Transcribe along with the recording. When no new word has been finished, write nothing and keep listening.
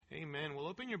Amen. We'll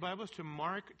open your Bibles to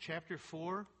Mark chapter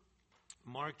 4.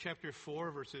 Mark chapter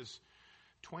 4, verses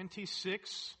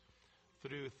 26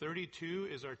 through 32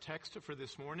 is our text for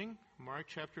this morning. Mark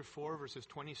chapter 4, verses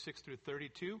 26 through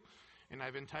 32. And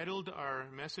I've entitled our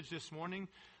message this morning,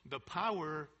 The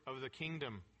Power of the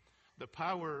Kingdom. The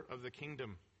Power of the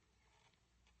Kingdom.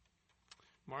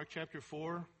 Mark chapter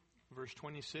 4, verse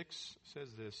 26 says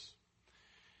this.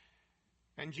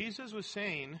 And Jesus was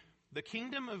saying, the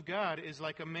kingdom of God is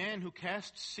like a man who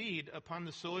casts seed upon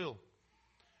the soil.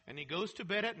 And he goes to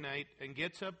bed at night and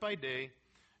gets up by day,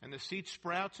 and the seed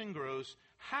sprouts and grows.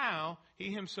 How,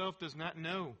 he himself does not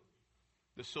know.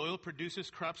 The soil produces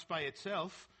crops by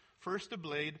itself, first the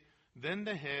blade, then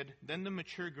the head, then the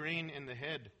mature grain in the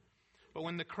head. But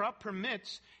when the crop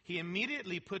permits, he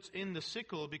immediately puts in the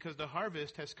sickle because the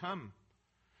harvest has come.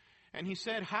 And he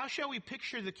said, how shall we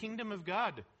picture the kingdom of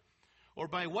God? Or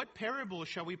by what parable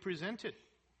shall we present it?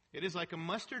 It is like a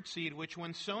mustard seed, which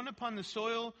when sown upon the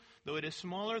soil, though it is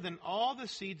smaller than all the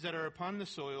seeds that are upon the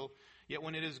soil, yet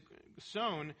when it is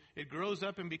sown, it grows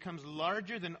up and becomes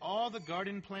larger than all the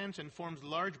garden plants and forms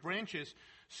large branches,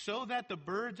 so that the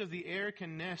birds of the air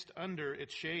can nest under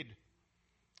its shade.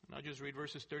 And I'll just read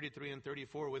verses 33 and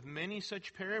 34. With many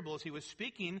such parables he was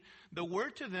speaking the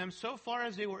word to them so far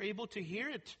as they were able to hear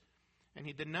it. And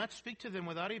he did not speak to them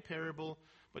without a parable,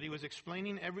 but he was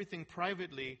explaining everything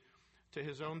privately to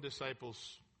his own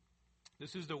disciples.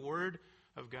 This is the word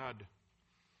of God.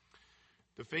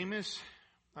 The famous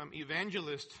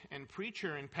evangelist and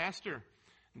preacher and pastor,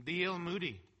 D.L.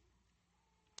 Moody,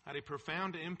 had a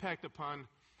profound impact upon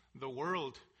the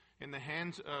world in the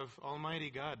hands of Almighty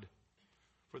God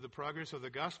for the progress of the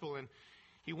gospel. And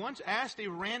he once asked a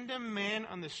random man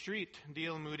on the street,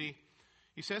 D.L. Moody,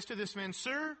 he says to this man,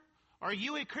 "Sir, are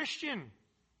you a Christian?"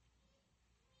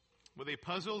 With a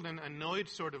puzzled and annoyed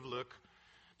sort of look,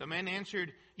 the man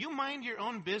answered, "You mind your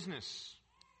own business."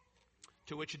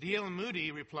 To which D.L.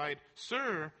 Moody replied,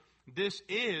 "Sir, this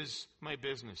is my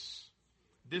business.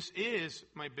 This is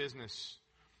my business."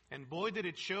 And boy, did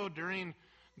it show during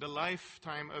the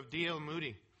lifetime of D.L.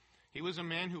 Moody. He was a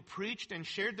man who preached and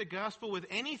shared the gospel with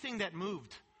anything that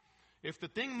moved. If the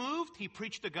thing moved, he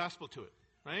preached the gospel to it,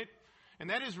 right? And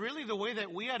that is really the way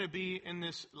that we ought to be in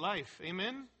this life.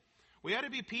 Amen? We ought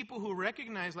to be people who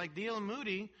recognize, like D.L.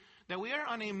 Moody, that we are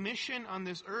on a mission on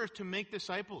this earth to make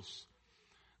disciples.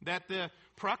 That the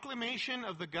proclamation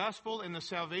of the gospel and the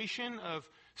salvation of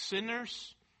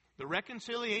sinners, the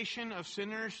reconciliation of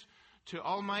sinners to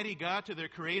Almighty God, to their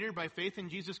Creator by faith in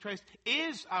Jesus Christ,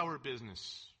 is our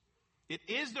business. It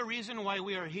is the reason why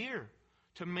we are here,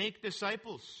 to make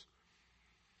disciples.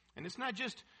 And it's not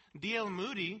just D.L.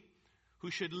 Moody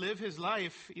who should live his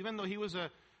life, even though he was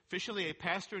officially a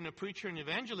pastor and a preacher and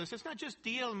evangelist. It's not just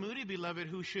D.L. Moody, beloved,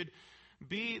 who should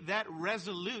be that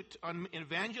resolute on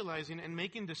evangelizing and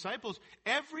making disciples.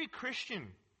 Every Christian,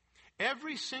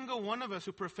 every single one of us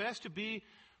who profess to be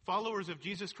followers of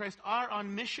Jesus Christ are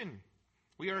on mission.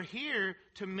 We are here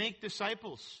to make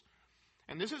disciples.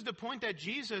 And this is the point that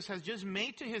Jesus has just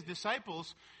made to his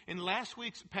disciples in last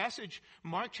week's passage,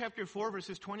 Mark chapter 4,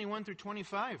 verses 21 through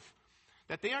 25.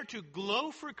 That they are to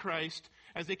glow for Christ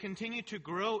as they continue to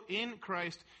grow in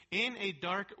Christ in a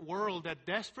dark world that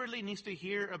desperately needs to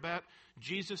hear about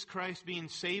Jesus Christ being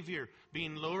Savior,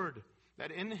 being Lord.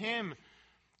 That in Him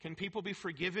can people be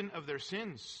forgiven of their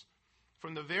sins.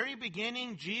 From the very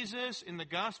beginning, Jesus, in the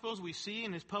Gospels, we see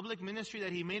in His public ministry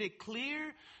that He made it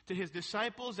clear to His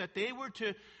disciples that they were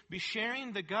to be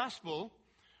sharing the gospel,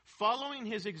 following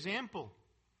His example.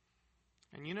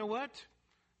 And you know what?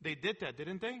 They did that,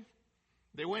 didn't they?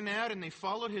 They went out and they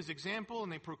followed His example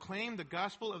and they proclaimed the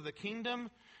gospel of the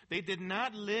kingdom. They did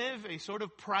not live a sort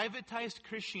of privatized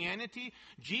Christianity.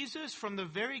 Jesus, from the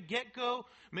very get-go,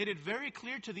 made it very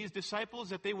clear to these disciples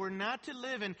that they were not to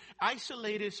live an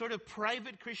isolated sort of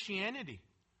private Christianity.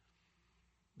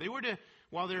 They were to,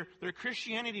 while their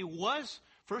Christianity was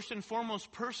first and foremost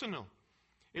personal,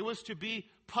 it was to be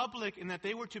public in that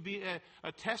they were to be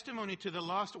a testimony to the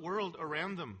lost world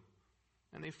around them.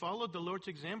 And they followed the Lord's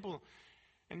example.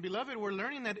 And beloved, we're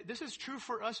learning that this is true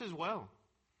for us as well.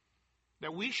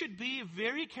 That we should be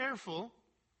very careful,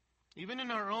 even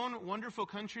in our own wonderful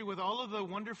country with all of the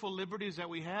wonderful liberties that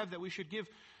we have, that we should give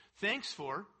thanks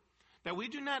for, that we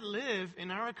do not live in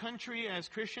our country as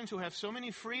Christians who have so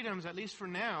many freedoms, at least for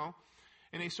now,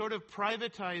 in a sort of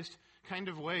privatized kind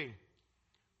of way.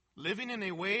 Living in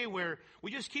a way where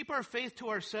we just keep our faith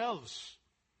to ourselves,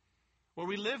 where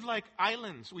we live like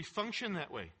islands. We function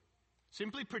that way.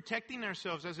 Simply protecting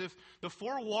ourselves as if the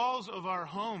four walls of our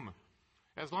home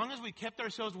As long as we kept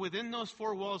ourselves within those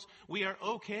four walls, we are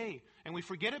okay. And we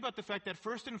forget about the fact that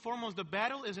first and foremost, the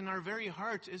battle is in our very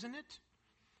hearts, isn't it?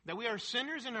 That we are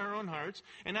sinners in our own hearts.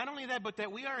 And not only that, but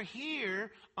that we are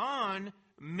here on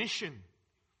mission.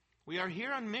 We are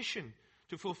here on mission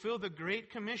to fulfill the great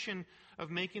commission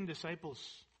of making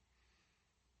disciples.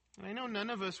 And I know none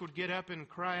of us would get up and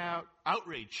cry out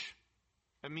outrage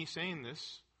at me saying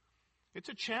this. It's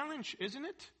a challenge, isn't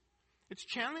it? It's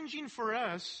challenging for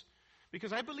us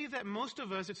because I believe that most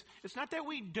of us, it's not that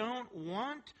we don't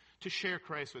want to share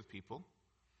Christ with people.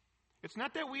 It's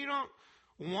not that we don't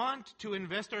want to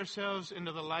invest ourselves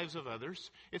into the lives of others.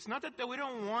 It's not that we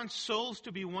don't want souls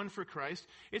to be won for Christ.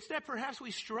 It's that perhaps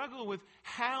we struggle with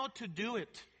how to do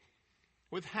it.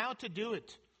 With how to do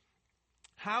it.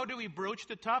 How do we broach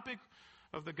the topic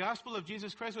of the gospel of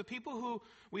Jesus Christ with people who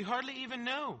we hardly even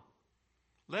know?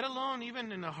 Let alone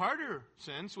even in a harder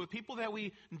sense with people that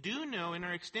we do know in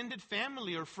our extended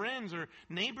family or friends or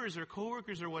neighbors or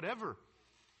coworkers or whatever.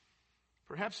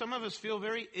 Perhaps some of us feel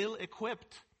very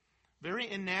ill-equipped, very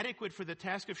inadequate for the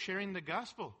task of sharing the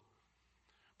gospel.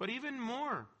 But even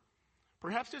more,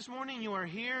 perhaps this morning you are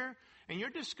here and you're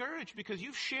discouraged because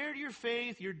you've shared your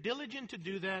faith, you're diligent to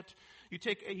do that. You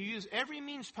use every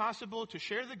means possible to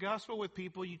share the gospel with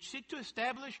people. You seek to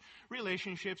establish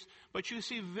relationships, but you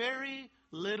see very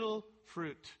little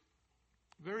fruit.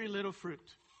 Very little fruit.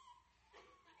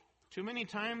 Too many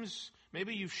times,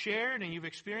 maybe you've shared and you've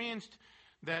experienced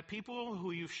that people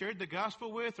who you've shared the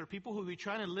gospel with or people who you're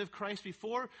trying to live Christ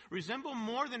before resemble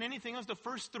more than anything else the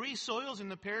first three soils in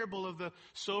the parable of the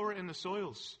sower and the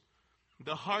soils.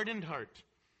 The hardened heart,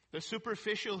 the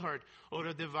superficial heart, or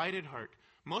the divided heart.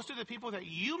 Most of the people that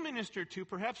you minister to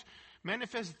perhaps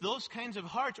manifest those kinds of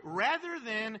hearts rather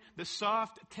than the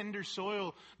soft, tender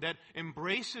soil that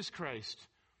embraces Christ,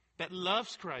 that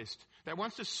loves Christ, that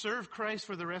wants to serve Christ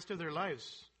for the rest of their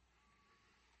lives.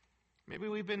 Maybe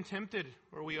we've been tempted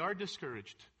or we are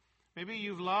discouraged. Maybe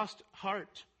you've lost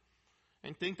heart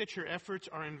and think that your efforts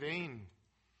are in vain.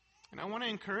 And I want to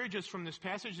encourage us from this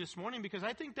passage this morning because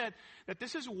I think that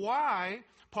this is why,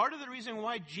 part of the reason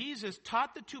why Jesus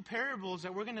taught the two parables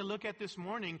that we're going to look at this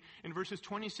morning in verses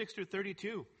 26 through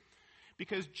 32.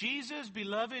 Because Jesus,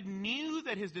 beloved, knew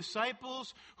that his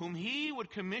disciples, whom he would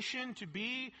commission to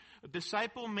be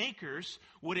disciple makers,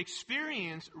 would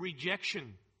experience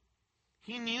rejection.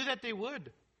 He knew that they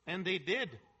would, and they did.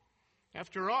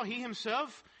 After all, he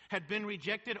himself had been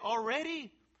rejected already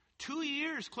 2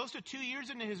 years, close to 2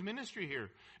 years into his ministry here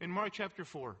in Mark chapter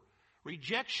 4.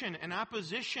 Rejection and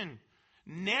opposition.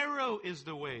 Narrow is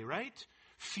the way, right?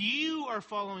 Few are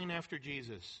following after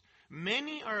Jesus.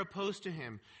 Many are opposed to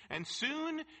him. And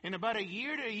soon, in about a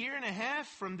year to a year and a half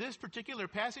from this particular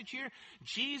passage here,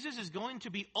 Jesus is going to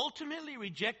be ultimately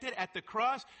rejected at the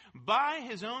cross by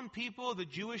his own people, the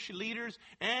Jewish leaders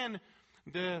and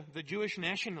the Jewish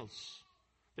nationals.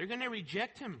 They're going to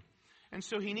reject him. And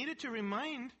so he needed to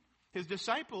remind his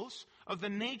disciples of the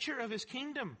nature of his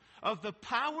kingdom, of the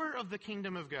power of the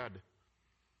kingdom of God.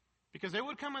 Because there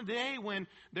would come a day when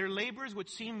their labors would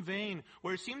seem vain,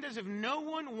 where it seemed as if no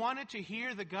one wanted to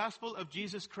hear the gospel of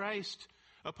Jesus Christ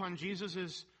upon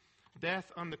Jesus' death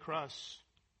on the cross.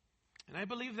 And I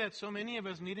believe that so many of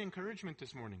us need encouragement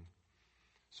this morning.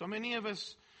 So many of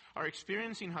us are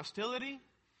experiencing hostility,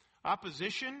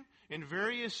 opposition in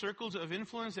various circles of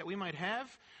influence that we might have.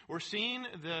 We're seeing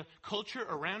the culture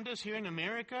around us here in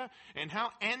America and how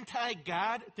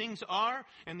anti-God things are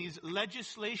and these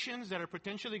legislations that are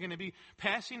potentially going to be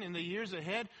passing in the years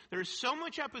ahead. There is so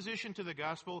much opposition to the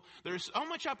gospel. There is so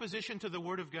much opposition to the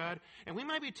word of God. And we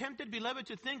might be tempted, beloved,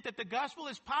 to think that the gospel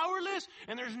is powerless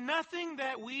and there's nothing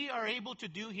that we are able to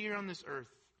do here on this earth.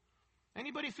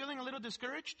 Anybody feeling a little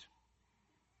discouraged?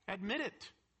 Admit it.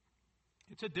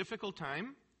 It's a difficult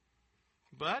time,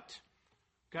 but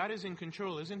God is in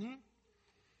control, isn't he?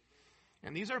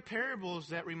 And these are parables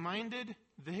that reminded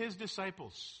his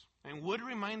disciples and would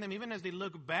remind them even as they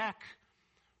look back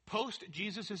post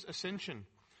Jesus' ascension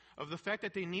of the fact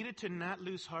that they needed to not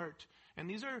lose heart. And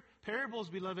these are parables,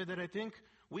 beloved, that I think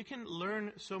we can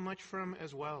learn so much from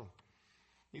as well.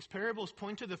 These parables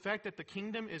point to the fact that the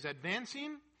kingdom is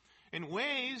advancing in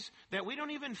ways that we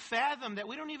don't even fathom, that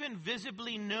we don't even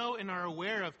visibly know and are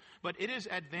aware of, but it is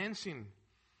advancing.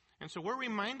 And so we're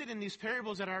reminded in these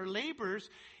parables that our labors,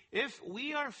 if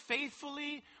we are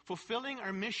faithfully fulfilling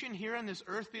our mission here on this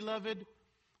earth, beloved,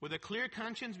 with a clear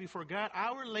conscience before God,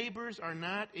 our labors are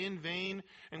not in vain,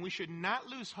 and we should not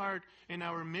lose heart in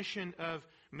our mission of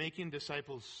making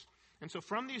disciples. And so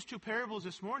from these two parables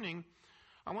this morning,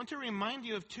 I want to remind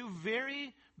you of two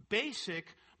very basic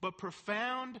but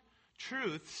profound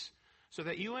truths so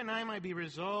that you and I might be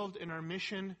resolved in our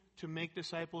mission to make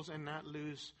disciples and not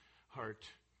lose heart.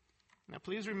 Now,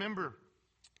 please remember,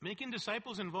 making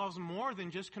disciples involves more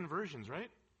than just conversions, right?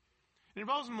 It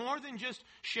involves more than just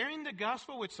sharing the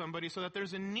gospel with somebody so that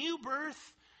there's a new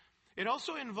birth. It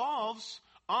also involves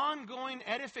ongoing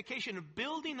edification,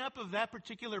 building up of that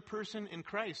particular person in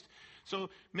Christ. So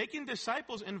making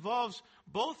disciples involves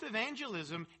both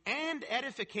evangelism and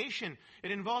edification.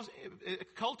 It involves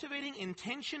cultivating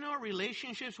intentional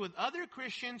relationships with other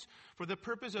Christians for the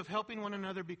purpose of helping one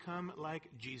another become like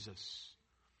Jesus.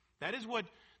 That is what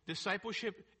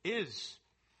discipleship is.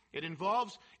 It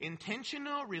involves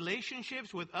intentional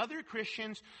relationships with other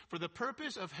Christians for the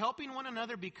purpose of helping one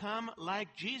another become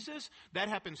like Jesus. That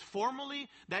happens formally.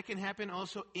 That can happen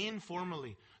also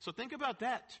informally. So think about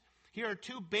that. Here are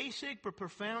two basic but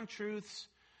profound truths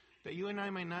that you and I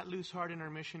might not lose heart in our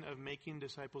mission of making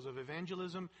disciples, of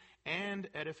evangelism and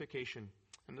edification.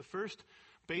 And the first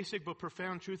basic but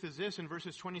profound truth is this in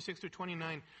verses 26 through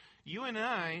 29. You and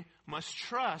I must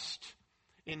trust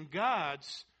in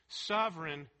God's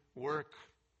sovereign work.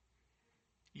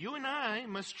 You and I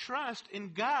must trust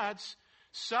in God's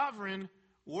sovereign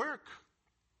work.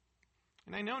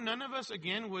 And I know none of us,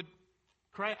 again, would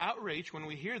cry outrage when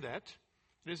we hear that.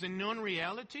 It is a known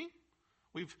reality.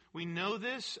 We know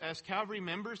this as Calvary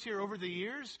members here over the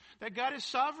years, that God is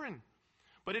sovereign.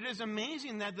 But it is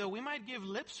amazing that though we might give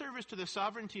lip service to the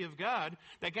sovereignty of God,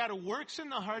 that God works in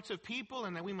the hearts of people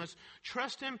and that we must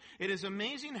trust Him, it is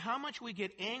amazing how much we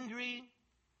get angry,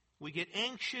 we get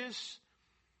anxious,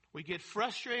 we get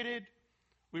frustrated,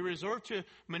 we resort to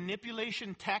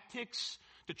manipulation tactics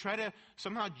to try to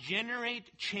somehow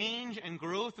generate change and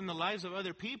growth in the lives of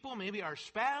other people, maybe our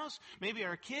spouse, maybe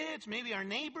our kids, maybe our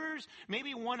neighbors,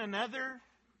 maybe one another.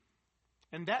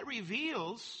 And that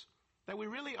reveals that we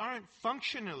really aren't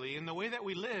functionally, in the way that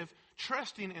we live,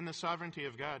 trusting in the sovereignty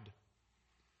of God.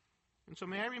 And so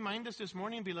may I remind us this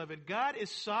morning, beloved, God is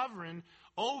sovereign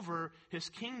over His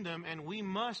kingdom, and we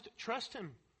must trust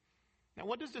Him. Now,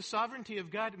 what does the sovereignty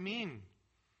of God mean?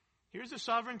 Here's the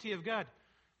sovereignty of God.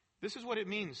 This is what it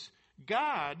means.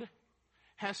 God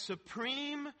has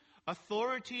supreme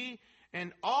authority,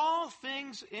 and all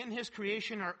things in His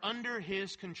creation are under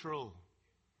His control.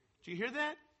 Do you hear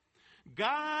that?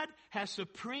 God has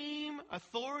supreme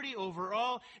authority over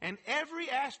all, and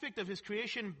every aspect of His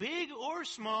creation, big or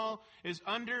small, is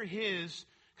under His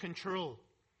control.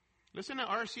 Listen to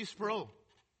R.C. Sproul,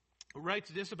 who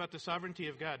writes this about the sovereignty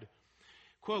of God.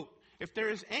 Quote, "If there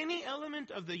is any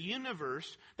element of the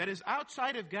universe that is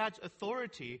outside of God's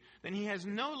authority, then he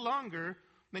no longer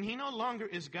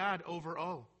is God over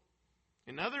all."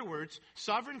 In other words,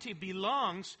 sovereignty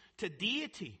belongs to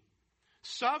deity.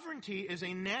 Sovereignty is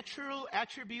a natural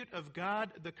attribute of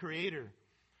God the Creator.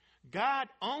 God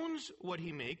owns what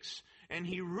He makes, and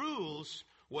He rules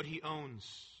what He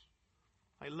owns.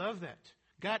 I love that.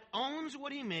 God owns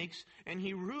what He makes, and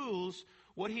He rules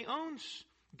what He owns.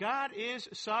 God is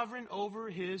sovereign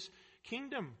over His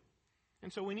kingdom.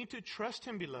 And so we need to trust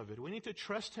Him, beloved. We need to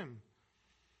trust Him.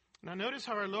 Now notice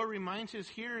how our Lord reminds His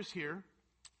hearers here,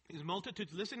 His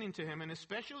multitudes listening to Him, and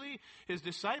especially His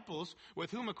disciples,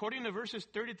 with whom, according to verses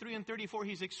 33 and 34,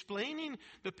 He's explaining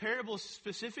the parable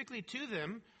specifically to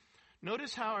them.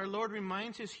 Notice how our Lord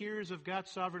reminds His hearers of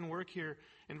God's sovereign work here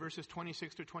in verses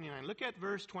 26 through 29. Look at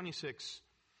verse 26.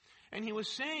 And He was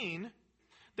saying,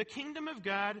 the kingdom of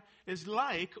God is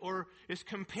like, or is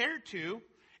compared to,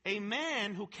 a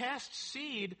man who casts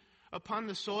seed upon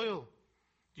the soil.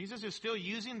 Jesus is still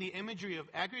using the imagery of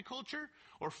agriculture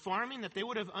or farming that they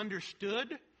would have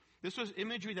understood. This was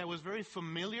imagery that was very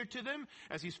familiar to them.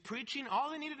 As He's preaching,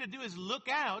 all they needed to do is look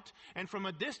out, and from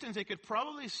a distance they could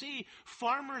probably see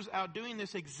farmers out doing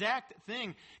this exact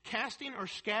thing, casting or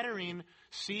scattering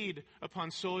seed upon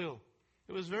soil.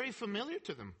 It was very familiar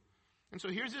to them. And so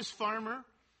here's this farmer,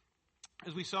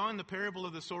 as we saw in the parable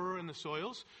of the sower and the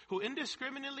soils, who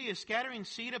indiscriminately is scattering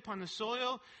seed upon the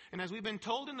soil. And as we've been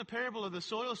told in the parable of the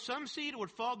soil, some seed would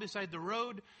fall beside the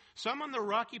road, some on the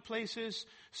rocky places,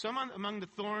 some among the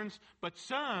thorns, but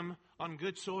some on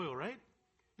good soil, right?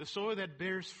 The soil that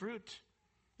bears fruit.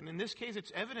 And in this case,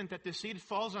 it's evident that the seed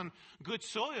falls on good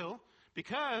soil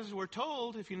because we're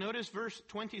told, if you notice verse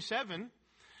 27,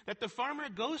 that the farmer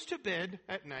goes to bed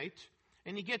at night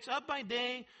and he gets up by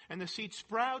day and the seed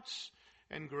sprouts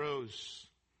and grows.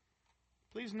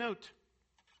 Please note,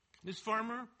 this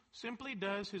farmer simply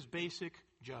does his basic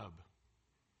job.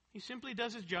 He simply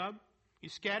does his job. He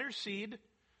scatters seed,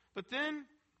 but then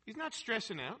he's not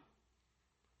stressing out,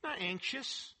 not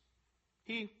anxious.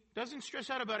 He doesn't stress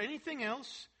out about anything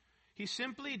else. He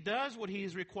simply does what he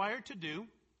is required to do,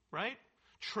 right?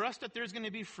 trust that there's going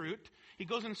to be fruit. He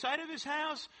goes inside of his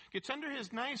house, gets under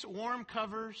his nice warm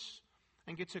covers,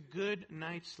 and gets a good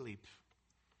night's sleep.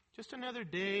 Just another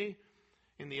day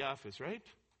in the office, right?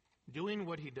 Doing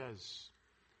what he does.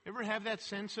 Ever have that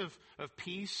sense of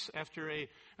peace after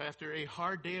a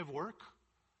hard day of work?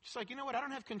 Just like, you know what, I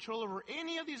don't have control over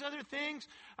any of these other things.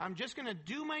 I'm just going to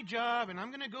do my job, and I'm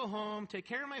going to go home, take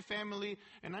care of my family,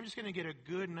 and I'm just going to get a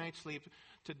good night's sleep.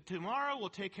 Tomorrow will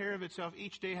take care of itself.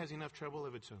 Each day has enough trouble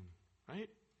of its own, right?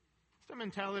 It's the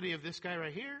mentality of this guy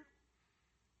right here.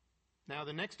 Now,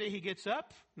 the next day he gets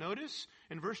up. Notice,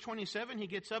 in verse 27, he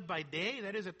gets up by day.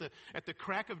 That is at the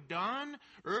crack of dawn,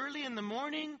 early in the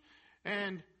morning.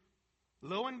 And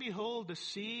lo and behold, the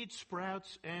seed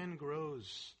sprouts and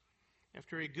grows.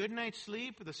 After a good night's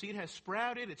sleep, the seed has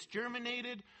sprouted, it's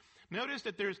germinated. Notice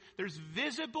that there's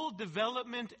visible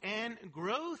development and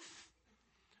growth.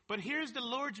 But here's the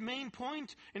Lord's main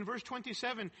point in verse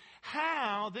 27.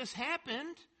 How this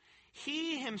happened,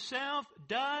 he himself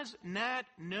does not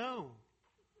know.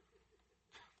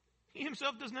 He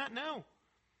himself does not know.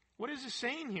 What is this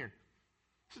saying here?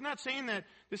 This is not saying that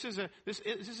this is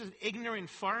an ignorant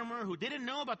farmer who didn't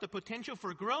know about the potential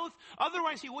for growth.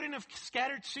 Otherwise, he wouldn't have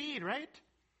scattered seed, right?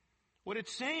 What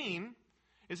it's saying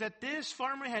is that this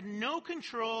farmer had no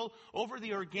control over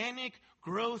the organic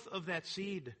growth of that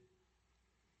seed.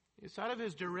 It's out of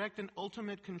his direct and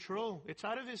ultimate control. It's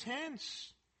out of his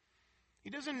hands. He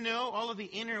doesn't know all of the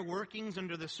inner workings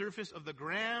under the surface of the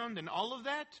ground and all of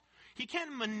that. He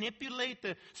can't manipulate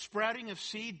the sprouting of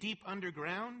seed deep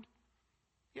underground.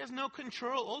 He has no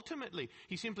control ultimately.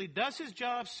 He simply does his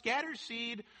job, scatters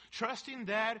seed, trusting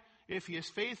that if he is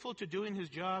faithful to doing his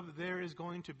job, there is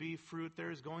going to be fruit,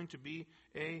 there is going to be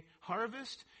a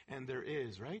harvest, and there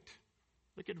is, right?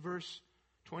 Look at verse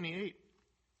 28.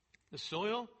 The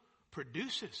soil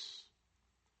produces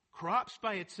crops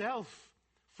by itself.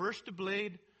 First the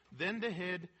blade, then the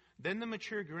head, then the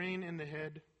mature grain in the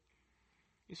head.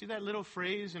 You see that little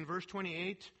phrase in verse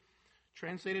 28,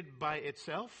 translated by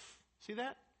itself? See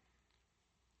that?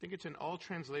 I think it's in all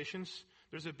translations.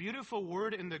 There's a beautiful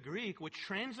word in the Greek which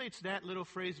translates that little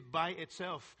phrase by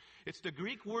itself. It's the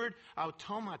Greek word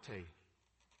automate.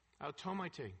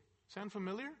 Automate. Sound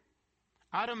familiar?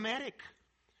 Automatic.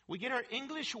 We get our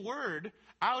English word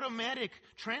automatic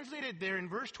translated there in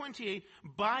verse 28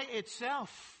 by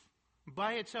itself.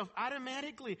 By itself,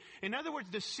 automatically. In other words,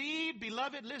 the seed,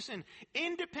 beloved, listen,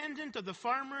 independent of the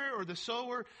farmer or the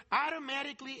sower,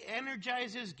 automatically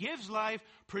energizes, gives life,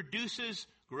 produces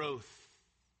growth.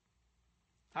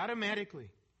 Automatically.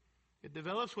 It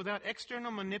develops without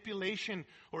external manipulation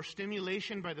or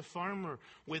stimulation by the farmer.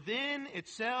 Within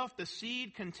itself, the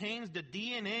seed contains the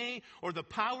DNA or the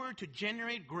power to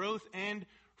generate growth and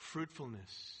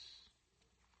fruitfulness.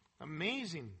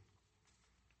 Amazing.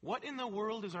 What in the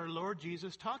world is our Lord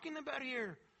Jesus talking about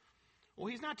here? Well,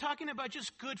 he's not talking about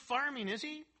just good farming, is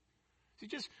he? He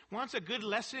just wants a good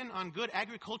lesson on good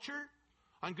agriculture,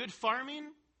 on good farming?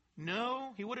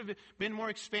 No, he would have been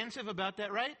more expansive about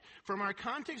that, right? From our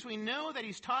context, we know that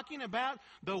he's talking about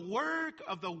the work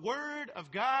of the Word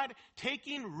of God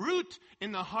taking root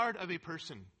in the heart of a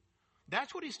person.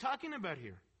 That's what he's talking about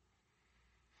here.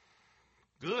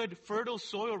 Good, fertile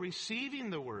soil receiving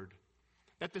the Word.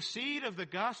 That the seed of the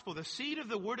gospel, the seed of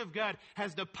the Word of God,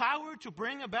 has the power to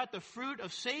bring about the fruit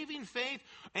of saving faith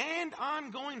and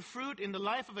ongoing fruit in the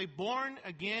life of a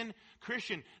born-again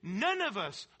Christian. None of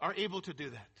us are able to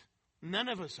do that. None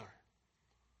of us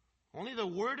are. Only the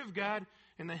Word of God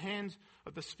in the hands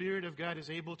of the Spirit of God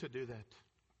is able to do that.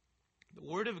 The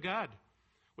Word of God,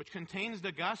 which contains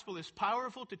the gospel, is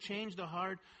powerful to change the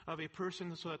heart of a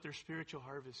person so that their spiritual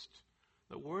harvest.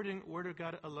 The Word of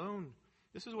God alone.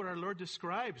 This is what our Lord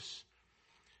describes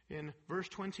in verse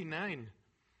 29,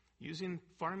 using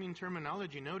farming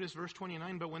terminology. Notice verse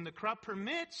 29, but when the crop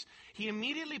permits, he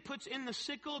immediately puts in the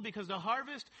sickle because the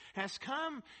harvest has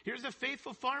come. Here's a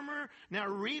faithful farmer now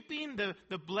reaping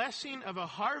the blessing of a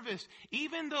harvest,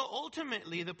 even though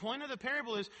ultimately the point of the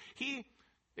parable is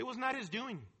it was not his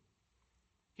doing.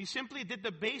 He simply did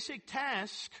the basic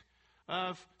task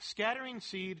of scattering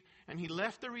seed, and he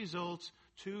left the results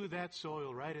to that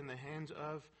soil, right in the hands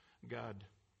of God.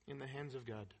 In the hands of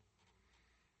God.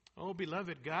 Oh,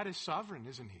 beloved, God is sovereign,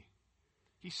 isn't he?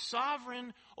 He's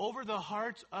sovereign over the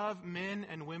hearts of men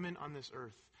and women on this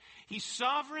earth. He's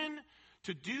sovereign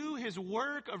to do his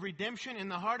work of redemption in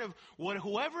the heart of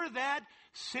whoever that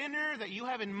sinner that you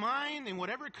have in mind, in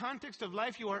whatever context of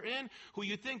life you are in, who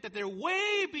you think that they're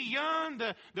way beyond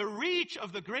the reach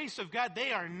of the grace of God.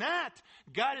 They are not.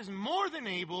 God is more than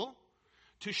able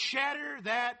to shatter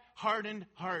that hardened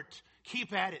heart.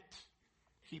 Keep at it.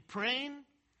 Keep praying.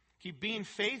 keep being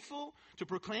faithful to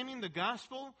proclaiming the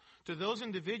gospel to those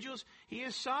individuals. He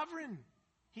is sovereign.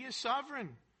 He is sovereign.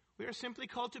 We are simply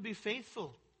called to be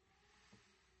faithful.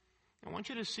 I want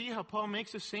you to see how Paul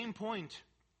makes the same point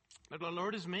that the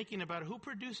Lord is making about who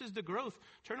produces the growth.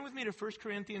 Turn with me to 1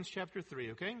 Corinthians chapter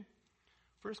 3, okay?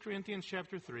 1 Corinthians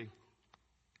chapter 3.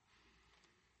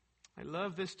 I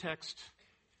love this text.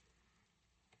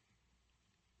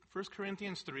 1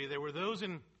 Corinthians 3. There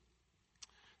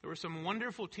were some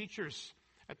wonderful teachers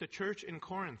at the church in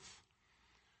Corinth.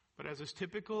 But as is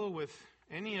typical with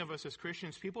any of us as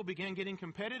Christians, people began getting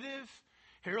competitive,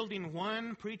 heralding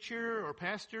one preacher or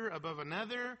pastor above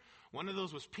another. One of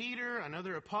those was Peter,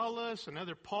 another Apollos,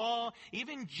 another Paul.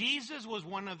 Even Jesus was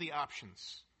one of the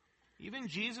options. Even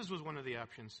Jesus was one of the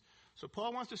options. So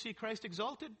Paul wants to see Christ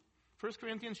exalted. 1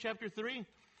 Corinthians chapter 3,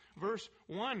 verse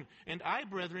 1. And I,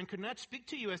 brethren, could not speak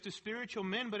to you as to spiritual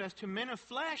men, but as to men of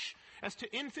flesh, as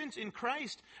to infants in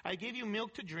Christ. I gave you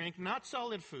milk to drink, not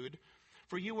solid food,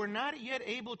 for you were not yet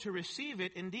able to receive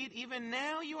it. Indeed, even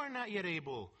now you are not yet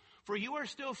able, for you are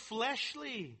still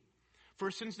fleshly.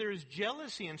 For since there is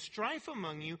jealousy and strife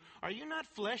among you, are you not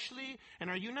fleshly, and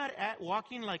are you not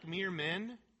walking like mere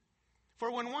men?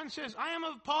 For when one says, I am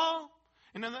of Paul,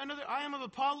 and another, I am of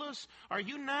Apollos, are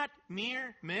you not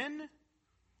mere men?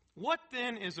 What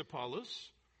then is Apollos?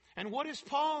 And what is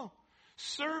Paul?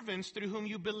 Servants through whom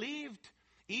you believed,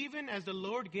 even as the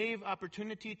Lord gave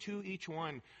opportunity to each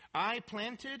one. I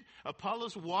planted,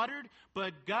 Apollos watered,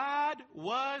 but God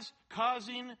was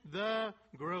causing the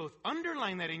growth.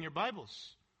 Underline that in your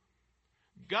Bibles.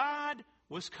 God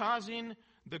was causing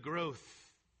the growth.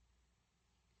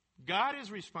 God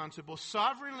is responsible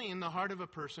sovereignly in the heart of a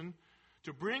person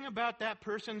to bring about that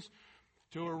person's,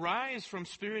 to arise from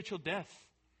spiritual death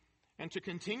and to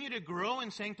continue to grow in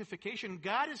sanctification.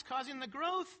 God is causing the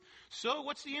growth. So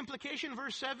what's the implication?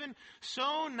 Verse 7,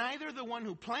 so neither the one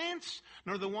who plants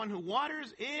nor the one who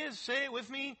waters is, say it with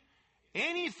me,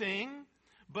 anything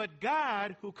but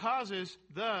God who causes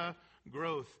the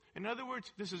growth. In other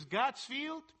words, this is God's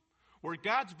field where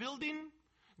God's building.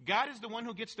 God is the one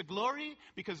who gets the glory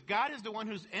because God is the one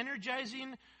who's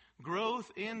energizing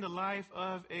growth in the life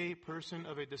of a person,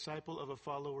 of a disciple, of a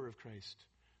follower of Christ.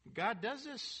 God does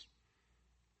this.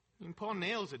 And Paul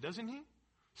nails it, doesn't he?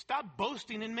 Stop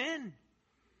boasting in men.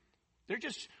 We're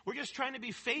just trying to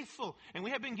be faithful. And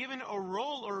we have been given a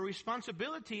role or a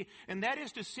responsibility, and that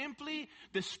is to simply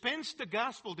dispense the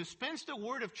gospel, dispense the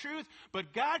word of truth.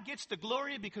 But God gets the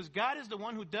glory because God is the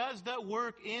one who does the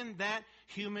work in that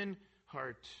human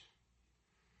heart.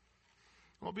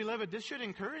 Well, beloved, this should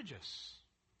encourage us.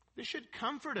 This should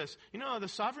comfort us. You know, the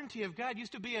sovereignty of God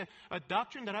used to be a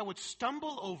doctrine that I would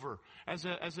stumble over as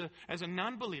a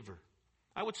non-believer.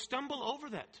 I would stumble over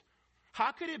that.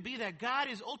 How could it be that God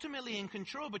is ultimately in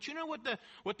control? But you know what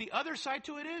the other side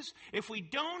to it is? If we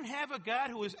don't have a God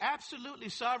who is absolutely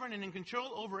sovereign and in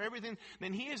control over everything,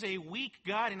 then he is a weak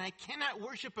God, and I cannot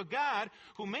worship a God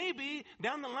who maybe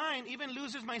down the line even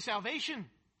loses my salvation.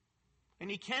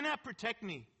 And he cannot protect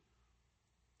me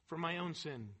from my own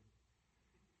sin.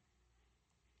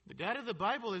 The God of the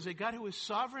Bible is a God who is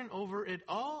sovereign over it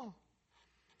all.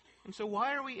 And so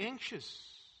why are we anxious?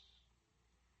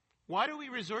 Why do we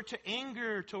resort to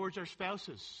anger towards our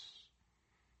spouses?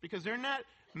 Because they're not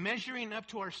measuring up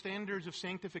to our standards of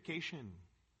sanctification.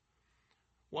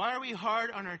 Why are we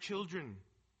hard on our children?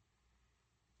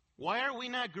 Why are we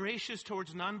not gracious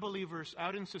towards non-believers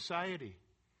out in society?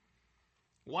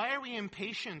 Why are we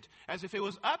impatient as if it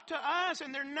was up to us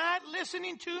and they're not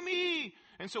listening to me?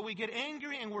 And so we get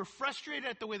angry and we're frustrated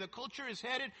at the way the culture is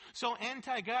headed. So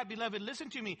anti-God, beloved, listen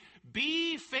to me.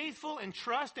 Be faithful and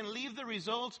trust and leave the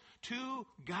results to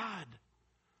God.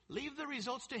 Leave the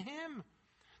results to him.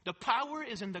 The power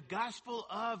is in the gospel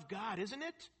of God, isn't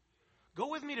it? Go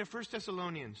with me to 1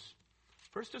 Thessalonians.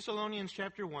 1 Thessalonians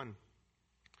chapter 1.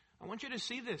 I want you to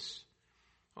see this.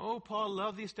 Oh, Paul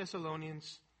loved these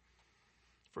Thessalonians.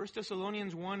 1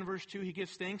 Thessalonians 1 verse 2, he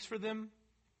gives thanks for them.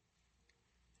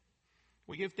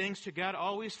 We give thanks to God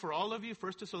always for all of you.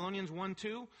 1 Thessalonians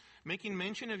 1:2, making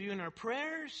mention of you in our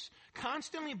prayers,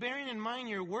 constantly bearing in mind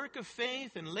your work of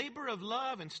faith and labor of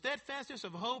love and steadfastness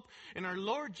of hope in our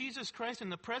Lord Jesus Christ in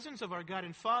the presence of our God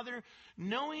and Father,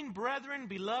 knowing, brethren,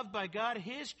 beloved by God,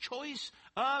 his choice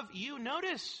of you.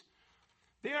 Notice,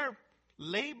 they are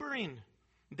laboring.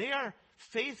 They are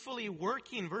faithfully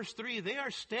working. Verse 3, they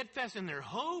are steadfast in their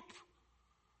hope.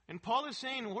 And Paul is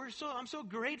saying, I'm so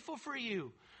grateful for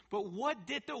you. But what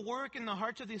did the work in the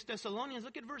hearts of these Thessalonians?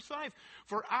 Look at verse 5.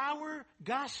 For our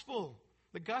gospel,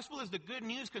 The gospel is the good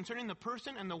news concerning the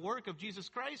person and the work of Jesus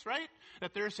Christ, right?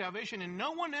 That there is salvation in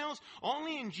no one else,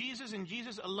 only in Jesus and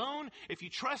Jesus alone. If you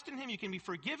trust in him, you can be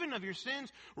forgiven of your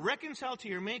sins, reconciled to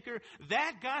your Maker.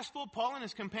 That gospel, Paul and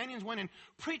his companions went and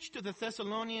preached to the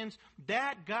Thessalonians.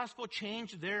 That gospel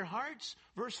changed their hearts.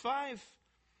 Verse 5.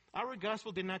 Our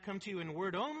gospel did not come to you in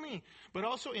word only, but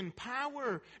also in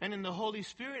power and in the Holy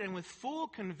Spirit and with full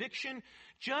conviction,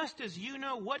 just as you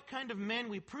know what kind of men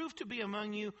we proved to be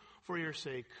among you for your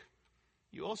sake.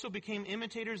 You also became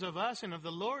imitators of us and of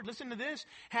the Lord. Listen to this.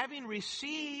 Having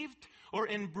received or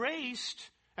embraced,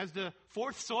 as the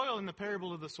fourth soil in the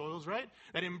parable of the soils, right?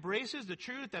 That embraces the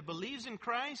truth, that believes in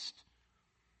Christ.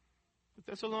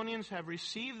 The Thessalonians have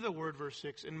received the word, verse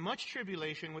 6, in much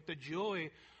tribulation with the joy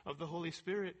of the Holy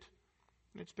Spirit.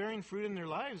 And it's bearing fruit in their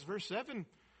lives. Verse 7,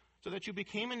 so that you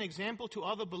became an example to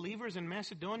all the believers in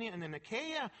Macedonia and in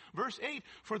Achaia. Verse 8,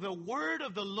 for the word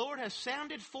of the Lord has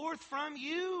sounded forth from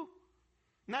you.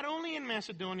 Not only in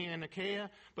Macedonia and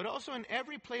Achaia, but also in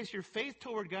every place your faith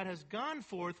toward God has gone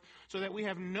forth, so that we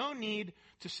have no need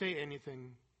to say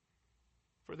anything.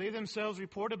 For they themselves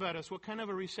report about us what kind of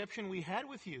a reception we had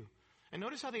with you. And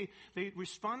notice how they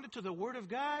responded to the word of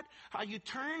God. How you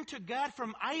turned to God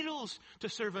from idols to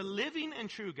serve a living and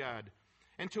true God.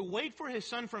 And to wait for his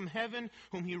Son from heaven,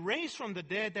 whom he raised from the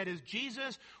dead. That is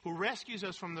Jesus, who rescues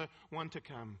us from the one to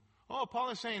come. Oh,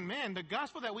 Paul is saying, man, the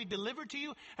gospel that we delivered to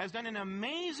you has done an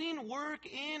amazing work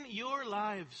in your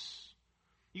lives.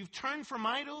 You've turned from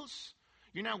idols.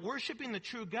 You're now worshiping the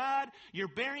true God. You're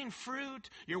bearing fruit.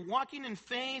 You're walking in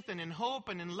faith and in hope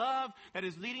and in love that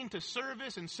is leading to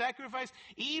service and sacrifice,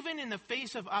 even in the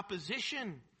face of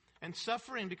opposition and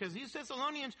suffering, because these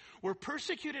Thessalonians were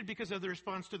persecuted because of the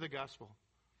response to the gospel.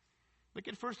 Look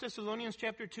at 1 Thessalonians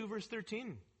chapter 2, verse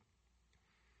 13.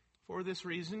 For this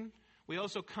reason, we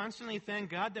also constantly thank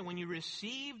God that when you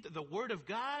received the word of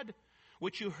God,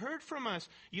 which you heard from us,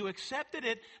 you accepted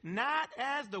it not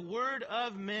as the word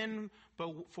of men,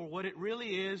 but for what it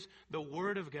really is, the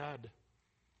word of God,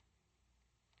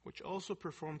 which also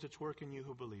performs its work in you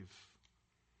who believe.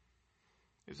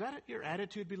 Is that your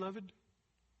attitude, beloved?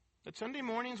 That Sunday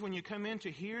mornings when you come in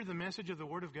to hear the message of the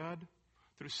word of God,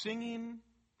 through singing,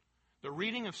 the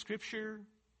reading of Scripture,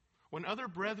 when other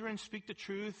brethren speak the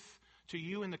truth to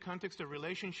you in the context of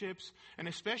relationships, and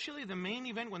especially the main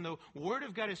event when the word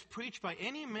of God is preached by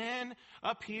any man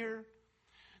up here,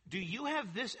 do you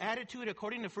have this attitude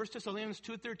according to 1 Thessalonians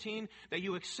 2:13, that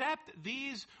you accept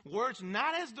these words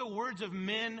not as the words of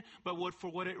men, but for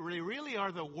what it really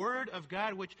are, the word of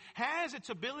God, which has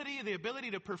the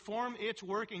ability to perform its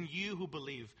work in you who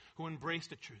believe, who embrace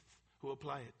the truth, who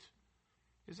apply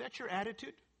it? Is that your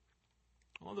attitude?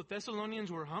 Oh, the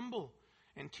Thessalonians were humble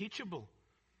and teachable.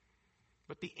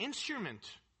 But the instrument,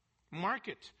 mark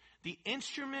it, the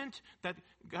instrument that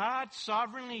God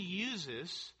sovereignly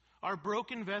uses are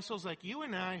broken vessels like you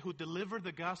and I who deliver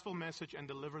the gospel message and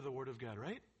deliver the word of God,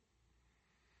 right?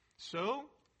 So,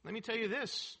 let me tell you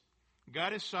this.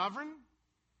 God is sovereign.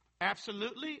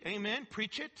 Absolutely. Amen.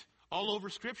 Preach it all over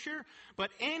Scripture.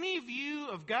 But any view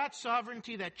of God's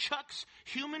sovereignty that chucks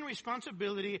human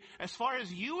responsibility as far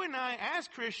as you and I as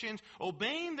Christians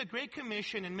obeying the Great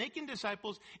Commission and making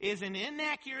disciples is an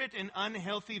inaccurate and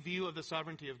unhealthy view of the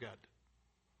sovereignty of God.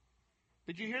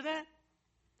 Did you hear that?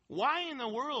 Why in the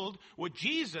world would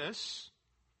Jesus,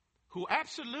 who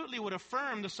absolutely would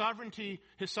affirm his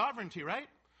sovereignty, right?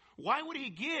 Why would he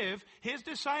give his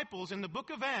disciples in the book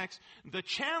of Acts the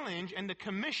challenge and the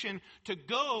commission to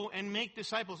go and make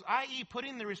disciples, i.e.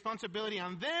 putting the responsibility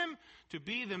on them to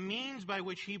be the means by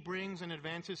which he brings and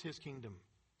advances his kingdom?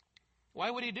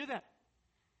 Why would he do that?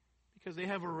 Because they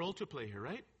have a role to play here,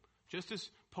 right? Just as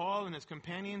Paul and his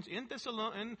companions in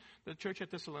the church at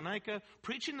Thessalonica,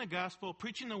 preaching the gospel,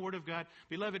 preaching the word of God.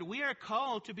 Beloved, we are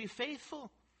called to be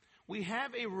faithful. We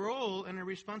have a role and a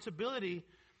responsibility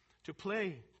to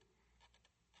play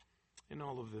in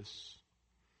all of this.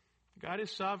 God is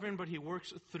sovereign, but he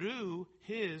works through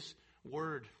his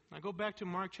word. Now go back to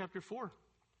Mark chapter 4.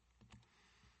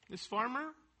 This farmer,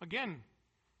 again,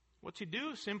 what's he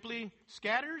do? Simply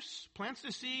scatters, plants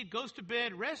the seed, goes to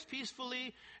bed, rests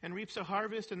peacefully, and reaps a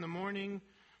harvest in the morning.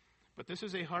 But this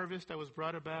is a harvest that was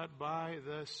brought about by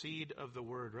the seed of the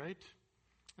word, right?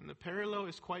 And the parallel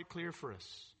is quite clear for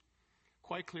us.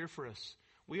 Quite clear for us.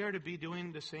 We are to be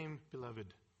doing the same,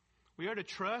 beloved. We are to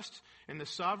trust in the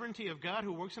sovereignty of God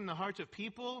who works in the hearts of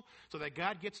people so that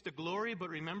God gets the glory. But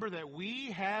remember that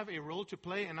we have a role to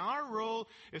play, and our role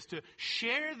is to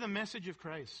share the message of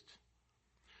Christ.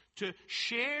 To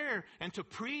share and to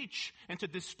preach and to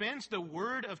dispense the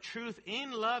word of truth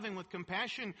in love and with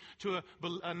compassion to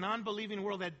a non-believing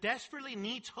world that desperately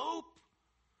needs hope.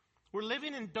 We're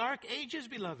living in dark ages,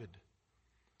 beloved.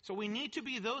 So we need to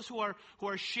be those who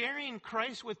are sharing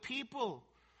Christ with people,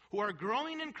 who are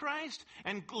growing in Christ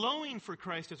and glowing for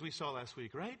Christ, as we saw last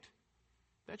week, right?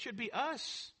 That should be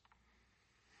us.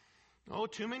 Oh,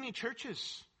 too many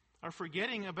churches are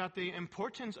forgetting about the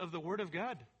importance of the Word of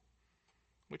God,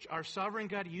 which our sovereign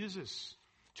God uses.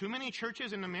 Too many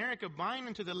churches in America buying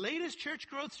into the latest church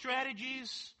growth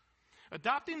strategies,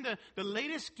 adopting the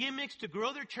latest gimmicks to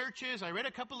grow their churches. I read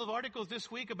a couple of articles this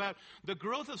week about the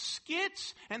growth of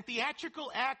skits and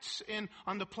theatrical acts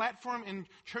on the platform in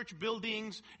church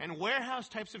buildings and warehouse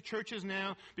types of churches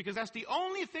now, because that's the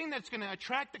only thing that's going to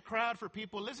attract the crowd for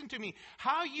people. Listen to me.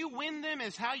 How you win them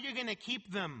is how you're going to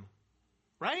keep them.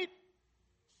 Right?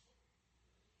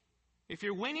 If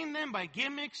you're winning them by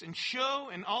gimmicks and show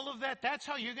and all of that, that's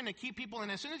how you're going to keep people. And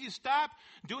as soon as you stop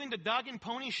doing the dog and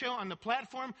pony show on the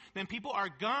platform, then people are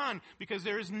gone, because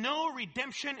there is no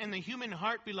redemption in the human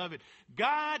heart, beloved.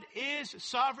 God is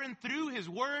sovereign through His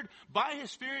Word, by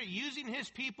His Spirit, using His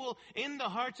people in the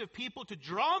hearts of people to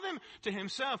draw them to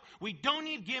Himself. We don't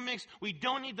need gimmicks. We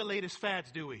don't need the latest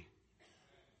fads, do we?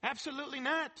 Absolutely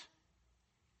not.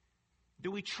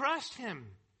 Do we trust Him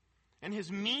and His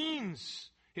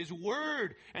means, His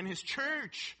Word and His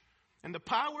church, and the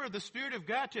power of the Spirit of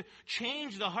God to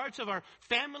change the hearts of our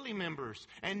family members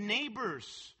and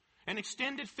neighbors and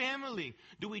extended family?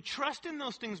 Do we trust in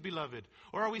those things, beloved?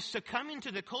 Or are we succumbing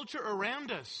to the culture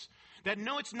around us that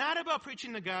no, it's not about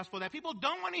preaching the gospel, that people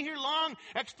don't want to hear long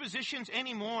expositions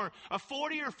anymore of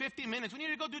 40 or 50 minutes. We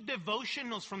need to go do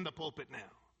devotionals from the pulpit now.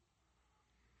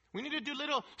 We need to do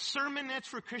little sermonettes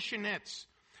for Christianettes.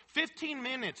 15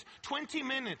 minutes, 20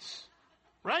 minutes.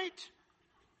 Right?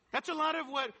 That's a lot of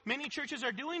what many churches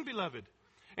are doing, beloved.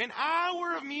 An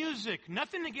hour of music.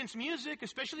 Nothing against music,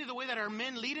 especially the way that our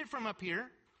men lead it from up here.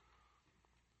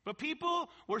 But people,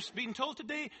 we're being told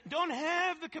today, don't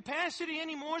have the capacity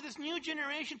anymore, this new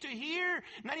generation, to hear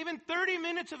not even 30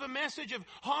 minutes of a message of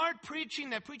hard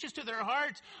preaching that preaches to their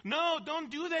hearts. No,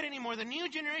 don't do that anymore. The new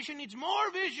generation needs more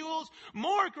visuals,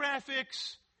 more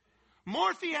graphics,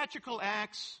 more theatrical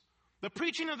acts. The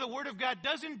preaching of the Word of God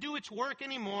doesn't do its work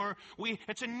anymore.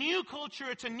 It's a new culture.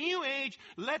 It's a new age.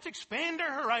 Let's expand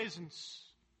our horizons.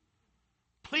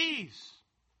 Please,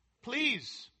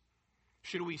 please.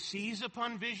 Should we seize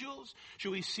upon visuals? Should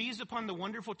we seize upon the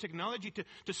wonderful technology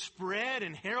to spread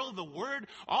and herald the Word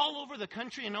all over the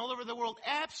country and all over the world?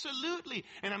 Absolutely.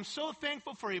 And I'm so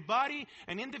thankful for a body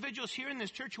and individuals here in this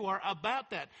church who are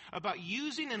about that, about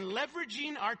using and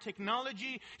leveraging our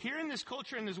technology here in this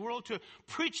culture, in this world, to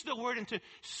preach the Word and to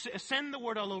send the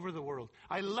Word all over the world.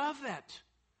 I love that.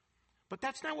 But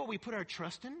that's not what we put our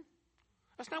trust in.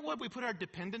 That's not what we put our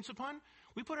dependence upon.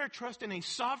 We put our trust in a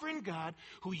sovereign God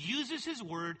who uses His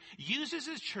Word, uses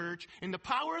His church in the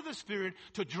power of the Spirit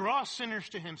to draw sinners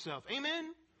to Himself.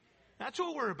 Amen? That's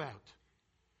what we're about.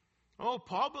 Oh,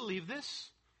 Paul believed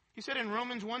this. He said in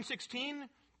Romans 1:16,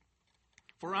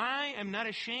 "For I am not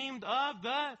ashamed of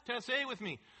say with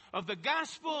me, of the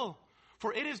gospel.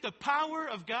 For it is the power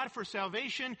of God for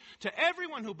salvation to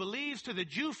everyone who believes, to the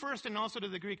Jew first and also to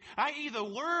the Greek," i.e. the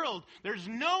world. There's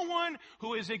no one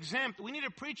who is exempt. We need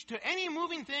to preach to any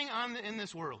moving thing in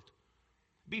this world.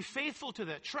 Be faithful to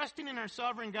that, trusting in our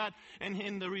sovereign God and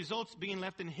in the results being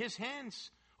left in His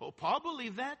hands. Oh, Paul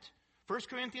believed that. 1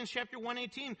 Corinthians chapter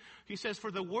 1:18, he says,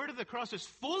 "For the word of the cross is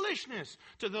foolishness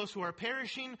to those who are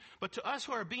perishing, but to us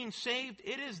who are being saved,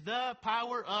 it is the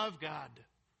power of God."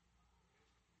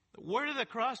 The word of the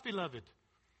cross, beloved,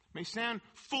 may sound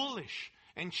foolish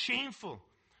and shameful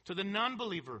to the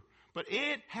non-believer, but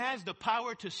it has the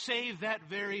power to save that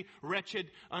very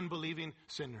wretched, unbelieving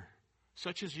sinner,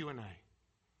 such as you and I.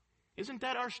 Isn't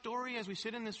that our story as we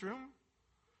sit in this room?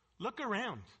 Look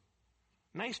around.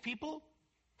 Nice people?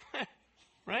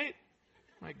 Right?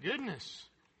 My goodness.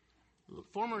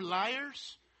 Former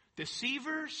liars,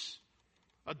 deceivers,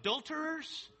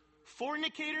 adulterers,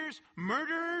 fornicators,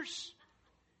 murderers,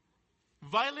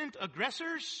 violent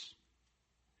aggressors,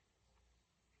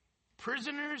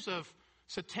 prisoners of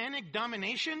satanic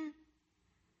domination.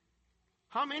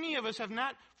 How many of us have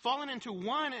not fallen into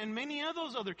one and many of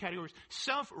those other categories?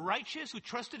 Self-righteous, who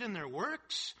trusted in their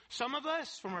works. Some of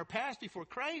us from our past before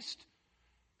Christ,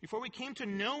 before we came to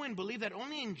know and believe that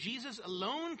only in Jesus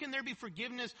alone can there be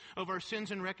forgiveness of our sins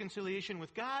and reconciliation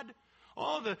with God.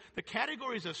 All the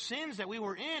categories of sins that we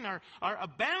were in are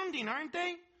abounding, aren't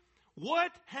they?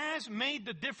 What has made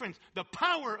the difference? The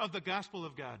power of the gospel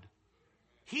of God.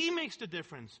 He makes the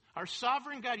difference. Our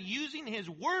sovereign God using His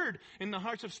Word in the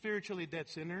hearts of spiritually dead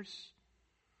sinners.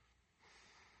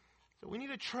 So we need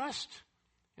to trust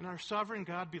in our sovereign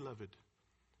God, beloved,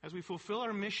 as we fulfill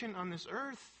our mission on this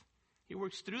earth. He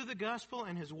works through the gospel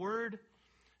and His word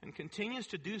and continues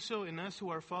to do so in us who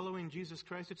are following Jesus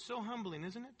Christ. It's so humbling,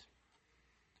 isn't it?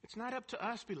 It's not up to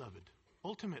us, beloved,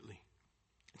 ultimately.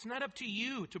 It's not up to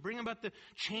you to bring about the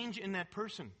change in that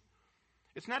person.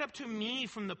 It's not up to me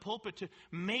from the pulpit to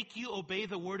make you obey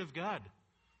the Word of God.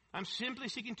 I'm simply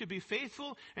seeking to be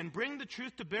faithful and bring the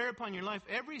truth to bear upon your life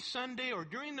every Sunday or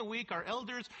during the week. Our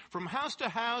elders from house to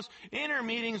house, in our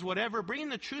meetings, whatever, bringing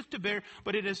the truth to bear.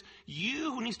 But it is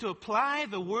you who needs to apply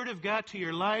the Word of God to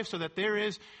your life so that there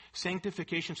is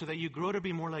sanctification, so that you grow to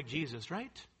be more like Jesus,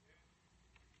 right?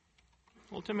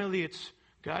 Ultimately, it's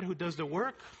God who does the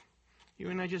work. You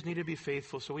and I just need to be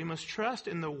faithful. So we must trust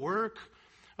in the work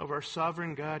of our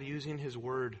sovereign God using His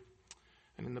Word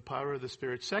and in the power of the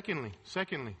Spirit. Secondly,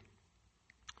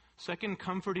 second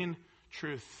comforting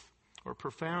truth, or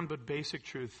profound but basic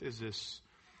truth, is this.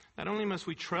 Not only must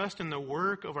we trust in the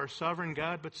work of our sovereign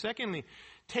God, but secondly,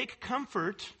 take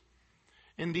comfort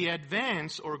in the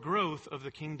advance or growth of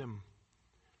the kingdom.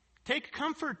 Take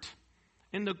comfort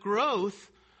in the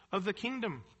growth of the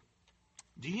kingdom.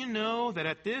 Do you know that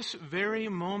at this very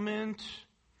moment,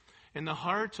 in the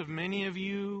hearts of many of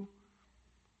you,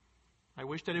 I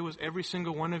wish that it was every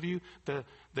single one of you,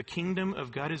 the kingdom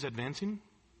of God is advancing?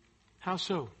 How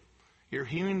so? You're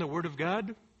hearing the Word of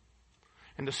God,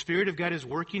 and the Spirit of God is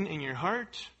working in your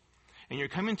heart, and you're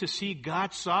coming to see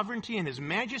God's sovereignty and His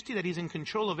majesty, that He's in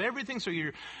control of everything, so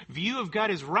your view of God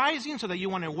is rising, so that you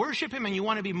want to worship Him, and you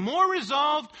want to be more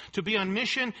resolved to be on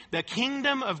mission. The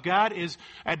kingdom of God is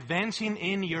advancing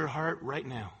in your heart right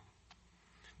now.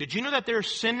 Did you know that there are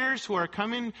sinners who are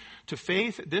coming to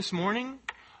faith this morning?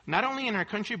 Not only in our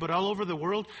country, but all over the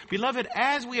world. Beloved,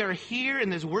 as we are here in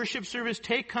this worship service,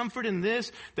 take comfort in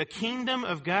this. The kingdom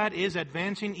of God is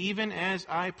advancing even as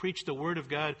I preach the Word of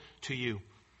God to you.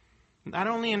 Not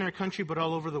only in our country, but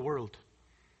all over the world.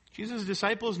 Jesus'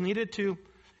 disciples needed to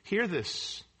hear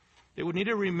this. They would need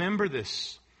to remember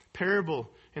this parable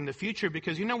in the future,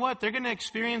 because you know what? They're going to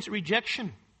experience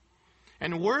rejection.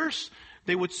 And worse,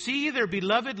 they would see their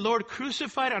beloved Lord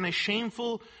crucified on a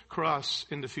shameful cross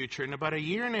in the future, in about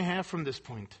 1.5 years from this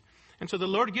point. And so the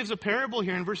Lord gives a parable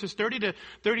here in verses 30 to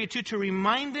 32 to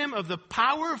remind them of the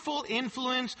powerful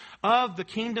influence of the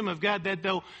kingdom of God, that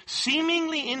though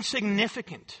seemingly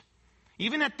insignificant,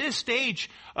 even at this stage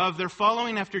of their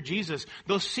following after Jesus,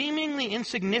 though seemingly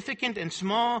insignificant and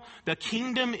small, the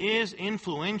kingdom is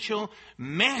influential,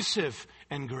 massive,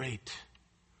 and great.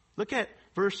 Look at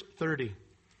verse 30.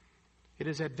 It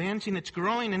is advancing, it's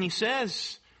growing, and he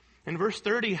says in verse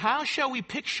 30, how shall we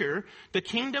picture the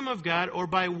kingdom of God, or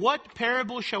by what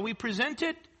parable shall we present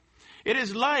it? It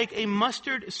is like a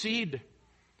mustard seed,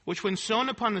 which when sown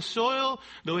upon the soil,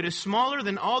 though it is smaller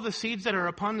than all the seeds that are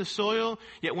upon the soil,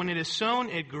 yet when it is sown,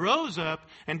 it grows up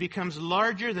and becomes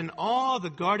larger than all the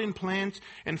garden plants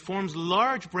and forms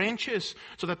large branches,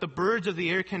 so that the birds of the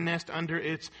air can nest under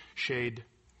its shade.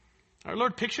 Our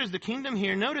Lord pictures the kingdom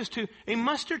here, notice, to a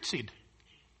mustard seed.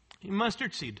 A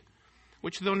mustard seed,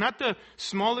 which though not the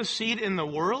smallest seed in the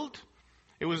world,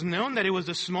 it was known that it was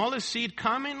the smallest seed,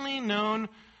 commonly known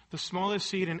the smallest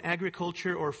seed in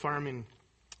agriculture or farming.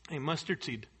 A mustard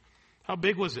seed. How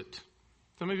big was it?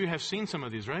 Some of you have seen some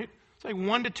of these, right? It's like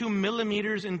 1 to 2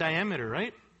 millimeters in diameter,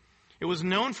 right? It was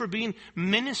known for being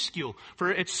minuscule, for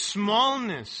its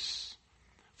smallness,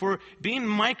 for being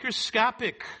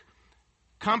microscopic,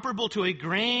 comparable to a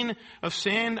grain of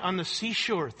sand on the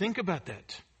seashore. Think about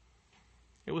that.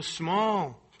 It was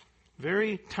small,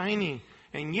 very tiny,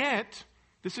 and yet,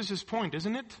 this is his point,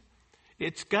 isn't it?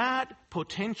 It's got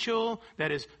potential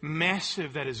that is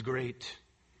massive, that is great.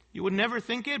 You would never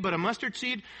think it, but a mustard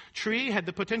seed tree had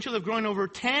the potential of growing over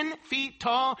 10 feet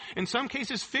tall, in some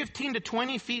cases 15 to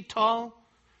 20 feet tall.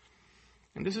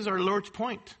 And this is our Lord's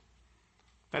point.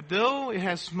 That though it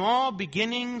has small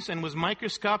beginnings and was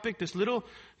microscopic, this little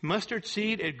mustard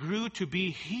seed, it grew to be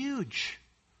huge.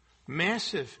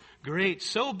 Massive, great,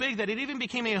 so big that it even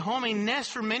became a home, a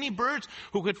nest for many birds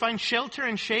who could find shelter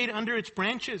and shade under its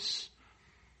branches.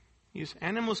 These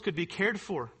animals could be cared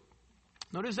for.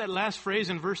 Notice that last phrase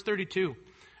in verse 32.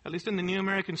 At least in the New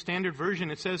American Standard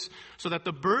Version, it says, so that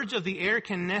the birds of the air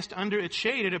can nest under its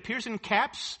shade. It appears in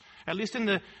caps, at least in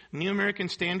the New American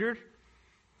Standard.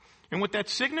 And what that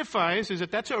signifies is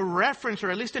that that's a reference, or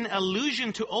at least an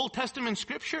allusion to Old Testament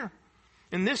Scripture.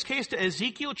 In this case, to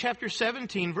Ezekiel chapter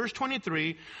 17, verse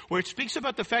 23, where it speaks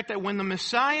about the fact that when the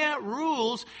Messiah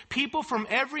rules, people from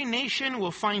every nation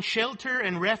will find shelter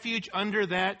and refuge under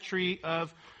that tree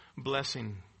of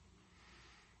blessing.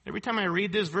 Every time I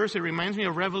read this verse, it reminds me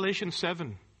of Revelation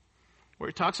 7, where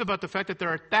it talks about the fact that there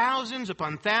are thousands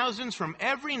upon thousands from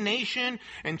every nation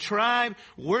and tribe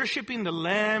worshiping the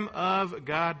Lamb of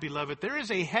God, beloved. There is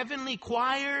a heavenly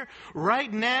choir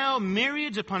right now,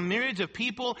 myriads upon myriads of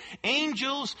people,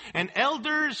 angels and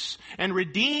elders and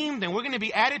redeemed, and we're going to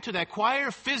be added to that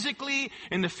choir physically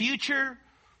in the future,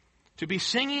 to be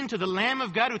singing to the Lamb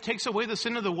of God who takes away the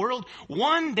sin of the world.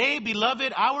 One day,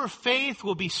 beloved, our faith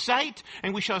will be sight,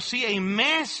 and we shall see a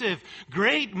massive,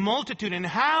 great multitude, and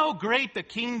how great the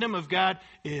kingdom of God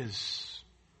is.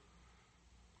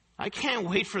 I can't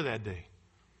wait for that day.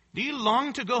 Do you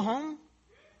long to go home?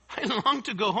 I long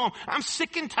to go home. I'm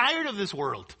sick and tired of this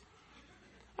world.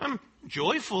 I'm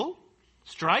joyful,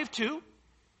 strive to,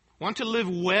 want to live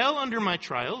well under my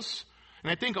trials. And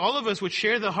I think all of us would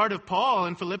share the heart of Paul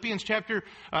in Philippians chapter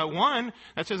 1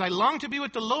 that says, I long to be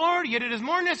with the Lord, yet it is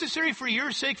more necessary for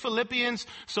your sake, Philippians,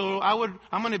 so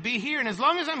I'm going to be here. And as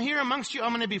long as I'm here amongst you,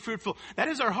 I'm going to be fruitful. That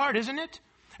is our heart, isn't it?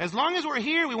 As long as we're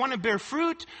here, we want to bear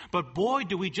fruit. But boy,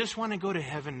 do we just want to go to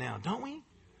heaven now, don't we?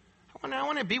 I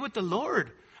want to be with the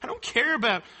Lord. I don't care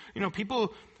about,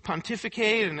 people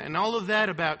pontificate and all of that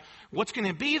about what's going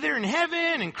to be there in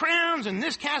heaven and crowns and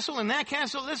this castle and that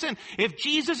castle. Listen, if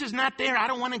Jesus is not there, I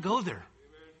don't want to go there.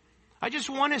 I just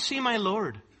want to see my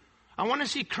Lord. I want to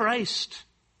see Christ.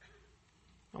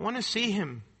 I want to see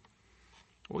Him.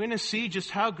 We're going to see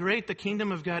just how great the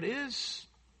kingdom of God is.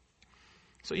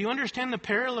 So you understand the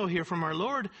parallel here from our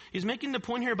Lord. He's making the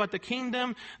point here about the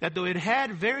kingdom, that though it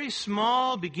had very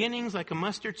small beginnings like a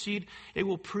mustard seed, it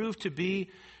will prove to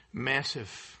be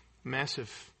massive,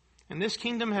 massive. And this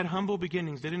kingdom had humble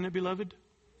beginnings, didn't it, beloved?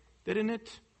 Didn't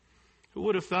it? Who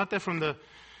would have thought that from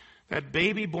that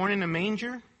baby born in a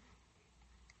manger,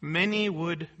 many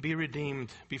would be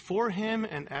redeemed before Him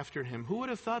and after Him? Who would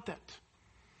have thought that?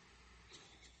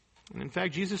 And in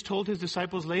fact, Jesus told His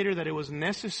disciples later that it was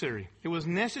necessary. It was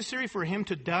necessary for Him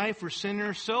to die for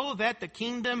sinners so that the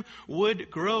kingdom would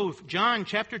grow. John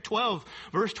chapter 12,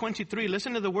 verse 23.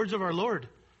 Listen to the words of our Lord.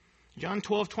 John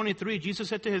 12:23, Jesus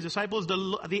said to His disciples,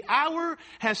 the hour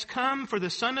has come for the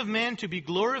Son of Man to be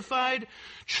glorified.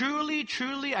 Truly,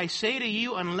 truly, I say to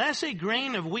you, unless a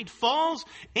grain of wheat falls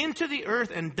into the earth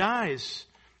and dies,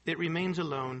 it remains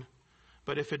alone.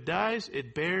 But if it dies,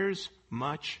 it bears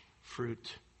much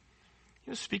fruit. He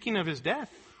was speaking of His death.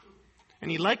 And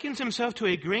He likens Himself to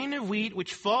a grain of wheat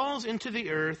which falls into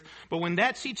the earth. But when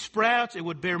that seed sprouts, it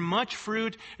would bear much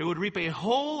fruit. It would reap a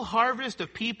whole harvest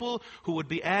of people who would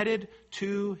be added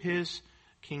to His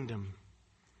kingdom.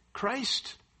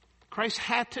 Christ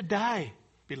had to die,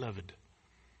 beloved.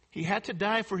 He had to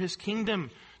die for His kingdom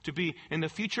to be in the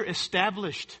future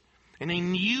established in a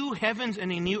new heavens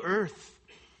and a new earth.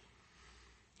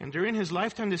 And during His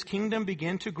lifetime, this kingdom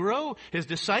began to grow. His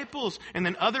disciples and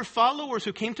then other followers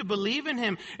who came to believe in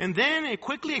Him. And then it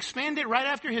quickly expanded right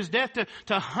after His death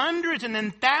to hundreds and then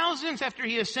thousands after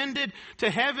He ascended to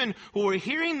heaven who were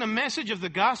hearing the message of the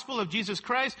gospel of Jesus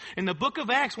Christ. In the book of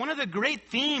Acts, one of the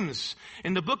great themes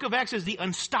in the book of Acts is the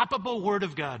unstoppable Word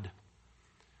of God.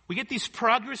 We get these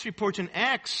progress reports in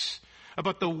Acts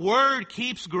about the Word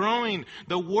keeps growing.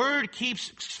 The Word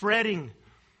keeps spreading.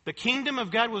 The kingdom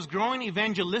of God was growing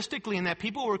evangelistically, and that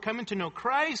people were coming to know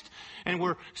Christ and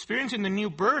were experiencing the new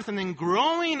birth and then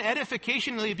growing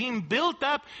edificationally, being built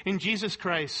up in Jesus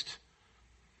Christ.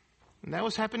 And that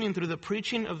was happening through the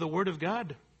preaching of the Word of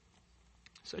God.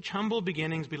 Such humble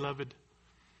beginnings, beloved.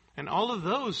 And all of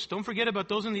those, don't forget about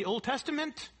those in the Old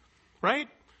Testament, right?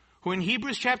 Who in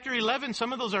Hebrews chapter 11,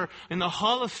 some of those are in the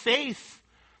hall of faith.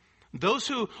 Those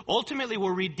who ultimately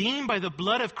were redeemed by the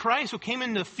blood of Christ, who came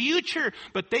in the future,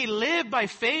 but they lived by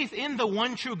faith in the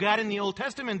one true God in the Old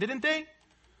Testament, didn't they?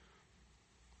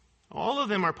 All of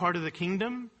them are part of the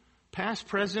kingdom, past,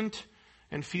 present,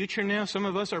 and future now. Some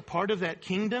of us are part of that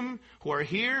kingdom, who are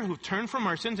here, who've turned from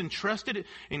our sins and trusted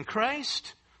in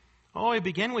Christ. Oh, it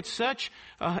began with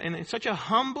in such a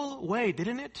humble way,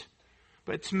 didn't it?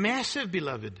 But it's massive,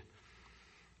 beloved.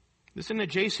 Listen to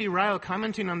J.C. Ryle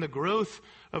commenting on the growth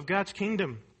of God's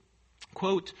kingdom.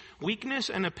 Quote, weakness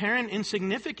and apparent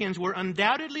insignificance were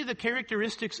undoubtedly the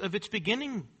characteristics of its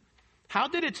beginning. How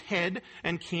did its head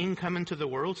and king come into the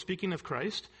world? Speaking of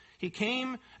Christ, He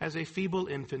came as a feeble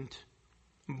infant,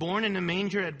 born in a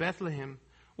manger at Bethlehem,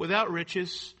 without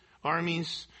riches,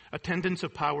 armies, attendants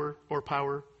of power.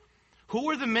 Who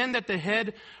were the men that the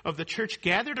head of the church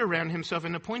gathered around Himself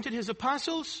and appointed His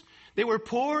apostles? They were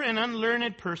poor and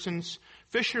unlearned persons,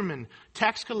 fishermen,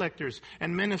 tax collectors,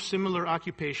 and men of similar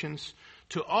occupations.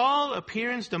 To all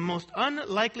appearance, the most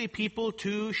unlikely people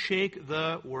to shake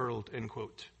the world, end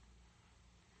quote.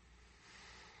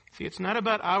 See, it's not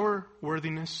about our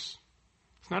worthiness.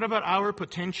 It's It's not about our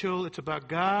potential. It's about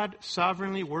God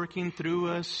sovereignly working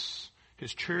through us,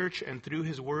 His church, and through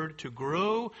His word to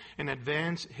grow and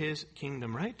advance His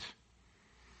kingdom, right?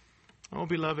 Oh,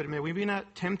 beloved, may we be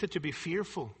not tempted to be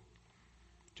fearful,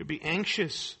 to be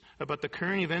anxious about the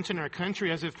current events in our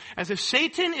country as if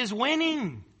Satan is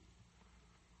winning.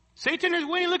 Satan is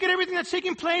winning. Look at everything that's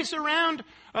taking place around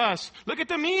us. Look at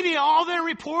the media, all they're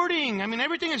reporting. I mean,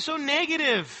 everything is so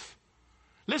negative.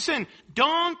 Listen,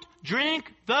 don't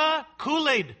drink the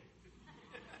Kool-Aid.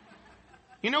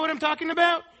 You know what I'm talking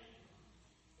about?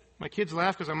 My kids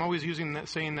laugh because I'm always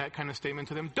saying that kind of statement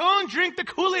to them. Don't drink the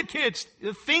Kool-Aid, kids.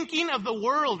 The thinking of the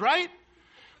world, right?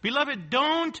 Beloved,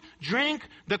 don't drink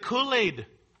the Kool-Aid.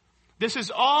 This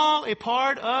is all a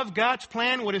part of God's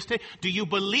plan. Do you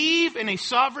believe in a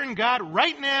sovereign God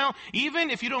right now,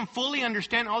 even if you don't fully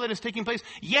understand all that is taking place?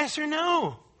 Yes or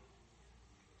no?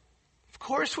 Of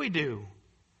course we do.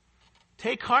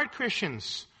 Take heart,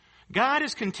 Christians. God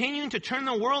is continuing to turn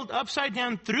the world upside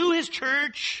down through His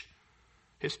church,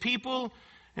 His people,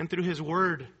 and through His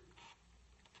word.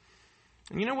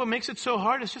 And you know what makes it so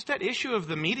hard? It's just that issue of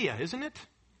the media, isn't it?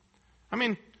 I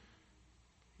mean,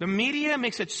 the media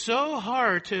makes it so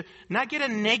hard to not get a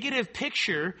negative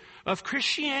picture of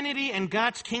Christianity and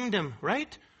God's kingdom,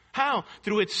 right? How?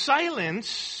 Through its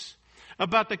silence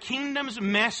about the kingdom's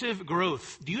massive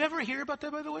growth. Do you ever hear about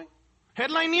that, by the way?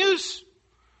 Headline news.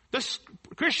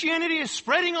 Christianity is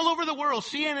spreading all over the world.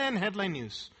 CNN headline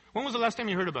news. When was the last time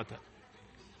you heard about that?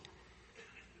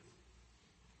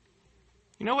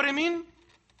 You know what I mean?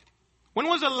 When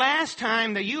was the last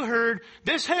time that you heard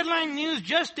this headline news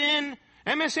just in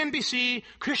MSNBC,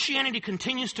 Christianity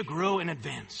continues to grow and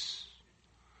advance?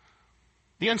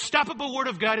 The unstoppable Word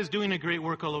of God is doing a great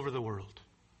work all over the world.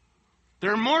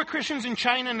 There are more Christians in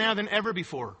China now than ever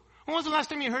before. When was the last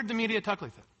time you heard the media talk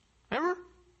like that? Ever?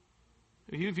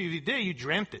 If you did, you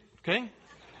dreamt it, okay?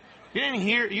 You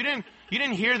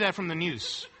didn't hear that from the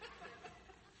news.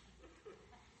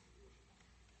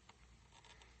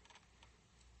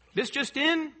 This just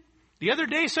in, the other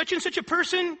day, such and such a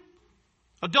person,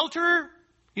 adulterer,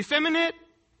 effeminate,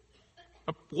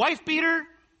 a wife beater,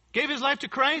 gave his life to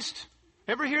Christ.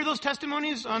 Ever hear those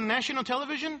testimonies on national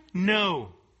television?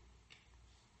 No.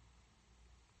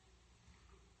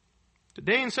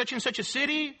 Today in such and such a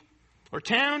city or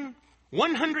town,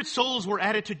 100 souls were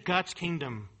added to God's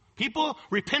kingdom. People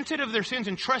repented of their sins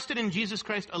and trusted in Jesus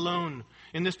Christ alone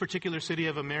in this particular city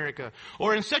of America.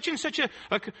 Or in such and such a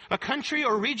country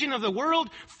or region of the world,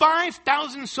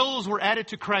 5,000 souls were added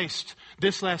to Christ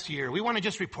this last year. We want to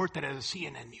just report that as a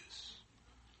CNN news.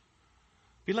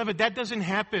 Beloved, that doesn't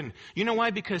happen. You know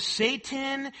why? Because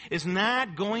Satan is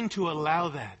not going to allow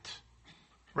that.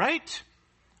 Right?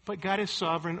 But God is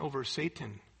sovereign over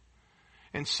Satan.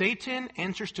 And Satan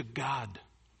answers to God,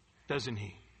 doesn't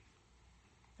he?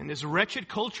 And this wretched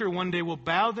culture one day will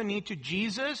bow the knee to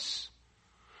Jesus,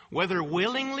 whether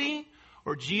willingly,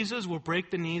 or Jesus will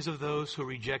break the knees of those who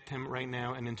reject Him right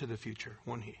now and into the future,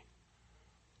 won't He?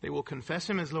 They will confess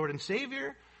Him as Lord and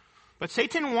Savior. But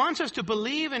Satan wants us to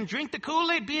believe and drink the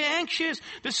Kool-Aid, be anxious,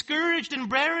 discouraged,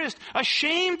 embarrassed,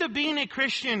 ashamed of being a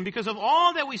Christian because of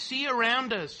all that we see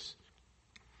around us.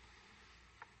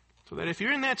 So that if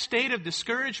you're in that state of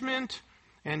discouragement,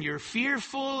 and you're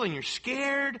fearful, and you're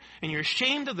scared, and you're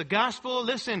ashamed of the gospel,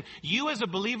 listen, you as a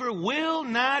believer will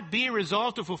not be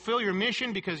resolved to fulfill your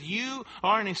mission because you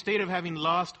are in a state of having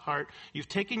lost heart. You've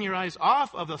taken your eyes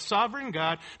off of the sovereign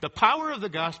God, the power of the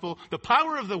gospel, the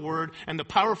power of the word, and the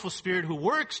powerful Spirit who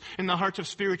works in the hearts of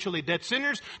spiritually dead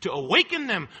sinners to awaken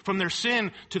them from their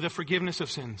sin to the forgiveness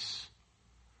of sins.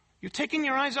 You've taken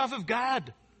your eyes off of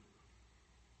God.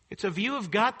 It's a view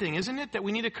of God thing, isn't it, that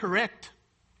we need to correct?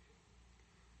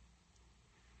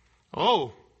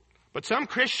 Oh, but some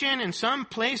Christian in some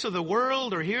place of the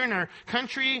world or here in our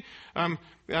country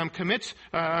talks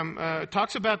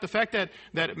about the fact that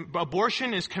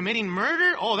abortion is committing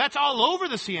murder. Oh, that's all over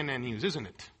the CNN news, isn't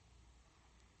it?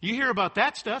 You hear about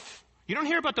that stuff. You don't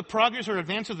hear about the progress or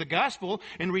advance of the gospel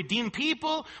and redeem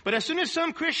people. But as soon as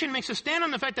some Christian makes a stand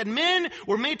on the fact that men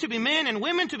were made to be men and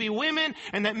women to be women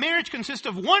and that marriage consists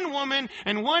of one woman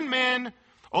and one man,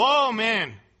 oh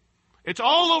man, it's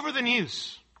all over the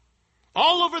news.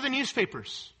 All over the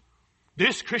newspapers.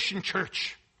 This Christian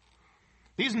church.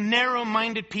 These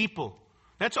narrow-minded people.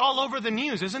 That's all over the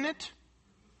news, isn't it?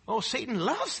 Oh, Satan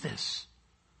loves this.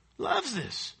 Loves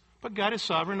this. But God is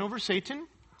sovereign over Satan.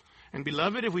 And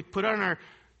beloved, if we put on our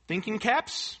thinking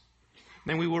caps,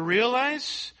 then we will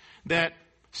realize that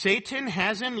Satan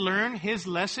hasn't learned his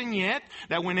lesson yet,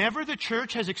 that whenever the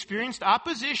church has experienced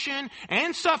opposition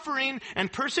and suffering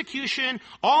and persecution,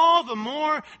 all the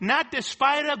more, not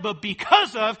despite of, but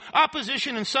because of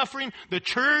opposition and suffering, the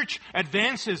church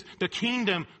advances, the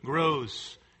kingdom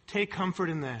grows. Take comfort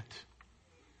in that.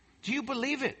 Do you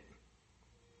believe it?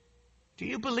 Do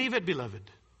you believe it, beloved?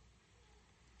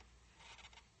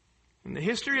 In the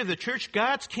history of the church,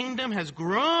 God's kingdom has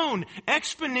grown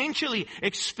exponentially,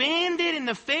 expanded in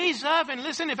the face of, and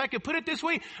listen, if I could put it this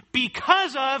way,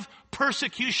 because of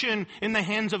persecution in the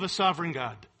hands of a sovereign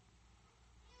God.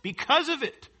 Because of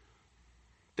it.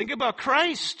 Think about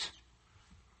Christ.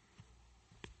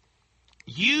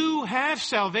 You have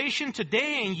salvation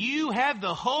today, and you have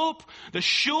the hope, the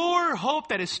sure hope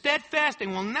that is steadfast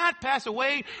and will not pass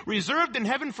away, reserved in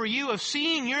heaven for you, of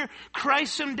seeing your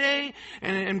Christ someday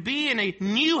and be in a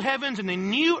new heavens and a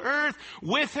new earth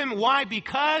with him. Why?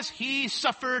 Because he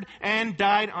suffered and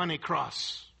died on a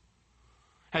cross.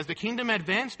 Has the kingdom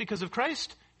advanced because of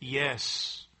Christ?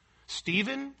 Yes.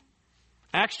 Stephen,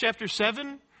 Acts chapter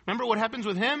 7, remember what happens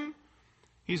with him?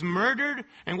 He's murdered,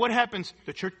 and what happens?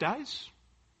 The church dies.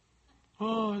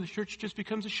 Oh, the church just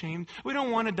becomes ashamed. We don't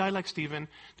want to die like Stephen.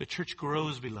 The church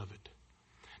grows, beloved.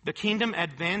 The kingdom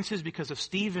advances because of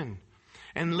Stephen,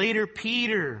 and later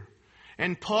Peter,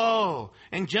 and Paul,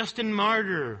 and Justin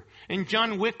Martyr, and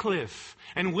John Wycliffe,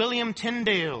 and William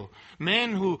Tyndale.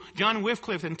 Men who, John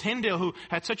Wycliffe and Tyndale, who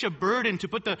had such a burden to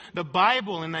put the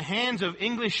Bible in the hands of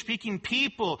English-speaking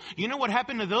people. You know what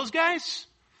happened to those guys?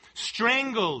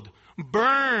 Strangled,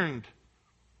 burned,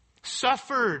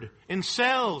 suffered in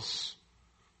cells,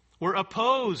 were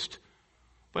opposed.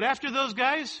 But after those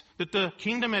guys, did the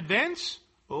kingdom advance?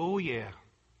 Oh yeah.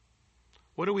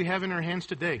 What do we have in our hands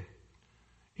today?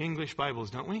 English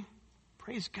Bibles, don't we?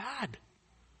 Praise God.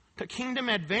 The kingdom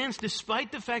advanced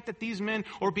despite the fact that these men,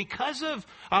 or because of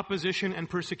opposition and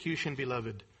persecution,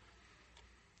 beloved.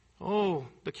 Oh,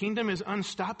 the kingdom is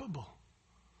unstoppable.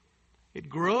 It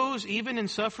grows even in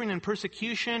suffering and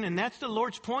persecution, and that's the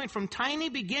Lord's point, from tiny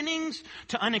beginnings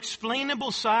to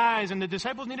unexplainable size. And the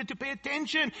disciples needed to pay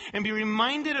attention and be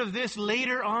reminded of this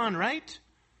later on, right?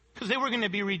 Because they were going to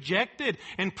be rejected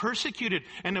and persecuted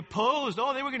and opposed.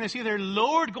 Oh, they were going to see their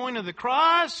Lord going to the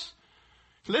cross.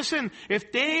 Listen,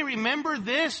 if they remember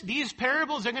this, these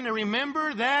parables, they're going to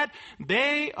remember that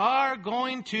they are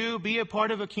going to be a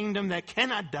part of a kingdom that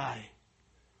cannot die,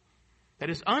 that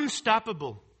is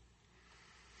unstoppable.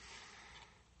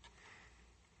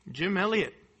 Jim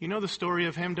Elliot, you know the story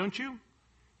of him, don't you?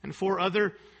 And 4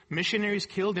 other missionaries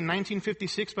killed in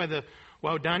 1956 by the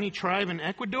Waodani tribe in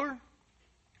Ecuador.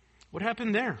 What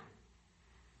happened there?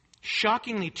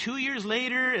 Shockingly, 2 years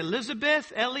later,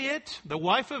 Elizabeth Elliot, the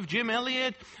wife of Jim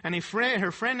Elliot, and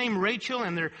her friend named Rachel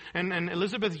and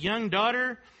Elizabeth's young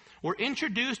daughter were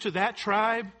introduced to that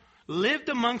tribe, lived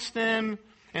amongst them.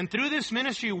 And through this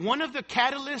ministry, one of the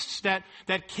catalysts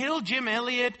that killed Jim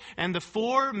Elliot and the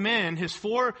 4 men, his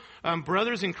 4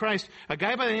 brothers in Christ, a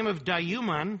guy by the name of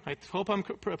Dayuman, I hope I'm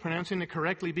pronouncing it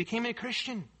correctly, became a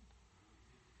Christian.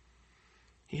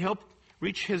 He helped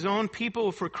reach his own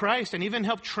people for Christ and even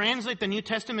helped translate the New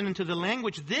Testament into the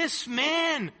language. This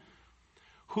man,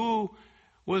 who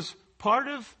was part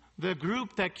of the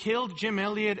group that killed Jim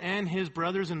Elliot and his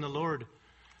brothers in the Lord,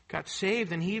 got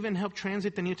saved, and he even helped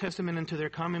translate the New Testament into their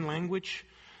common language.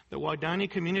 The Waodani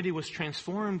community was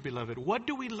transformed, beloved. What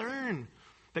do we learn?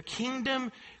 The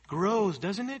kingdom grows,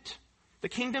 doesn't it? The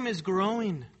kingdom is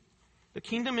growing. The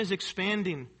kingdom is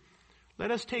expanding.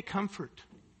 Let us take comfort.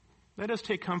 Let us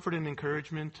take comfort and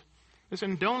encouragement.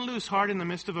 Listen, don't lose heart in the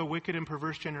midst of a wicked and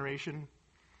perverse generation.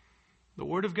 The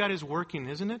Word of God is working,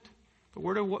 isn't it? The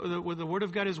Word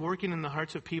of God is working in the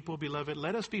hearts of people, beloved.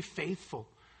 Let us be faithful.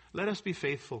 Let us be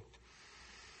faithful.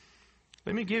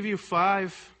 Let me give you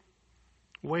 5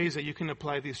 ways that you can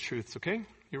apply these truths, okay?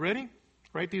 You ready?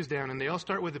 Write these down, and they all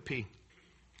start with a P.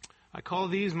 I call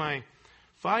these my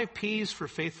 5 P's for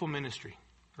faithful ministry.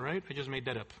 All right? I just made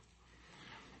that up.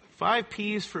 5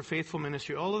 P's for faithful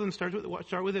ministry. All of them start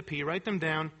with a P. Write them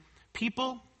down.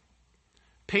 People,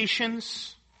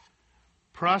 patience,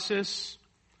 process,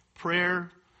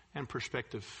 prayer, and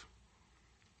perspective.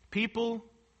 People,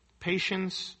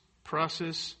 patience,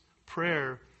 process,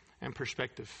 prayer, and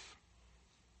perspective.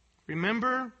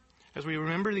 Remember, as we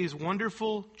remember these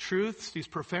wonderful truths, these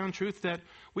profound truths, that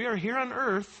we are here on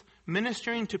earth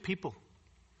ministering to people.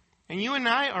 And you and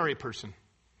I are a person.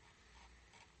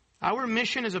 Our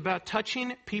mission is about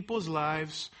touching people's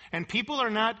lives. And people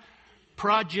are not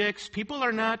projects. People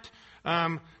are not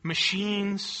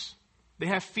machines. They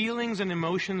have feelings and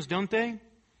emotions, don't they?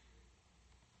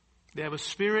 They have a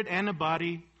spirit and a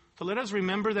body. So let us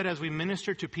remember that as we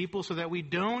minister to people, so that we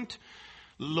don't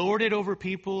lord it over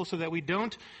people, so that we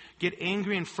don't get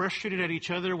angry and frustrated at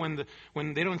each other when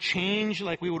they don't change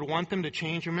like we would want them to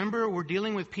change. Remember, we're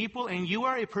dealing with people, and you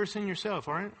are a person yourself,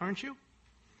 aren't you?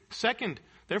 Second,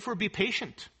 therefore be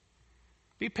patient.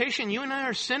 Be patient. You and I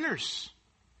are sinners.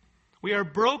 We are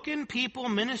broken people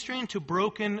ministering to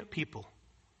broken people.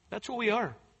 That's what we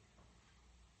are.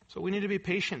 So we need to be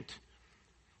patient.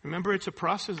 Remember, it's a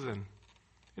process then.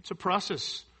 It's a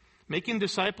process. Making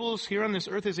disciples here on this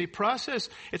earth is a process.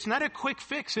 It's not a quick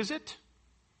fix, is it?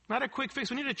 Not a quick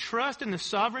fix. We need to trust in the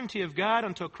sovereignty of God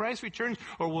until Christ returns,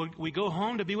 or we go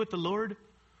home to be with the Lord.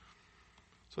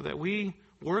 So that we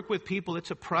work with people,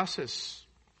 it's a process.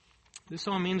 This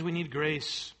all means we need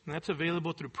grace, and that's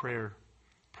available through prayer.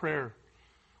 Prayer.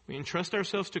 We entrust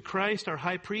ourselves to Christ, our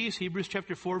high priest, Hebrews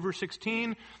chapter 4, verse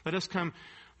 16. Let us come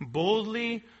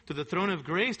boldly to the throne of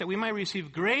grace that we might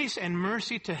receive grace and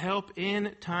mercy to help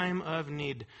in time of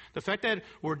need. The fact that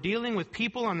we're dealing with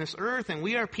people on this earth and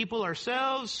we are people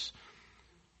ourselves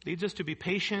leads us to be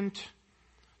patient,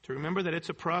 to remember that it's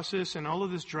a process, and all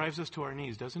of this drives us to our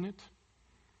knees, doesn't it?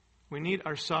 We need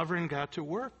our sovereign God to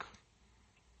work.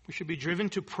 We should be driven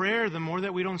to prayer the more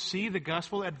that we don't see the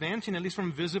gospel advancing, at least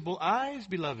from visible eyes,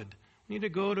 beloved. We need to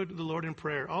go to the Lord in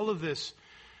prayer. All of this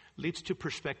leads to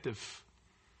perspective.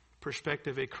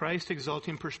 Perspective, a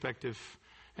Christ-exalting perspective.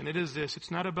 And it is this,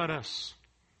 it's not about us.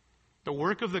 The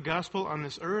work of the gospel on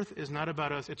this earth is not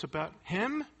about us. It's about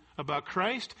Him, about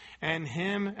Christ, and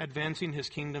Him advancing His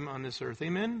kingdom on this earth.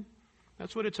 Amen?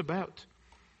 That's what it's about.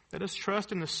 Let us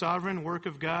trust in the sovereign work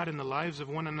of God in the lives of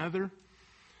one another,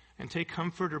 and take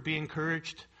comfort or be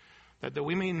encouraged that though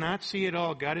we may not see it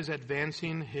all, God is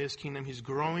advancing His kingdom. He's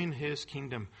growing His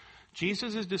kingdom.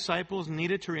 Jesus' disciples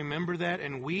needed to remember that,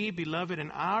 and we, beloved, in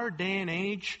our day and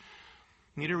age,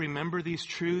 need to remember these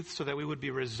truths so that we would be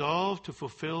resolved to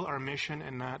fulfill our mission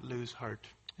and not lose heart.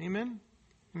 Amen?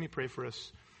 Let me pray for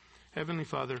us. Heavenly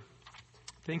Father,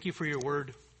 thank you for your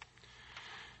word.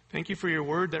 Thank you for your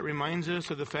word that reminds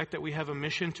us of the fact that we have a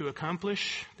mission to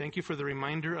accomplish. Thank you for the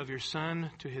reminder of your Son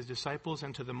to His disciples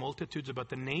and to the multitudes about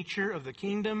the nature of the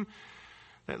kingdom.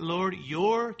 That, Lord,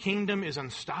 your kingdom is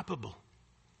unstoppable.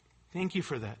 Thank you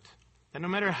for that. That no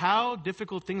matter how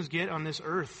difficult things get on this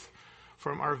earth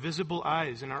from our visible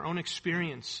eyes and our own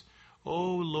experience,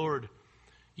 oh Lord,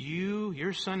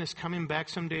 your Son is coming back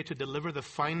someday to deliver the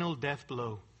final death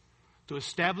blow, to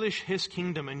establish His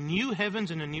kingdom, a new heavens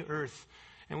and a new earth.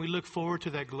 And we look forward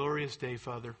to that glorious day,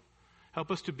 Father. Help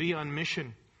us to be on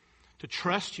mission, to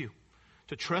trust you,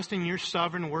 to trust in your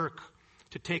sovereign work,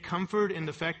 to take comfort in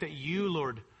the fact that you,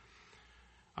 Lord,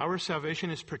 our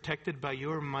salvation is protected by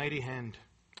your mighty hand.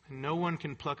 And no one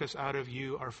can pluck us out of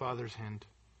you, our Father's hand.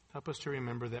 Help us to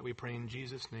remember that, we pray in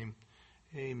Jesus' name.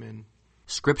 Amen.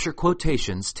 Scripture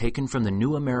quotations taken from the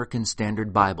New American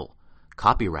Standard Bible.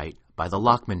 Copyright by the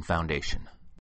Lockman Foundation.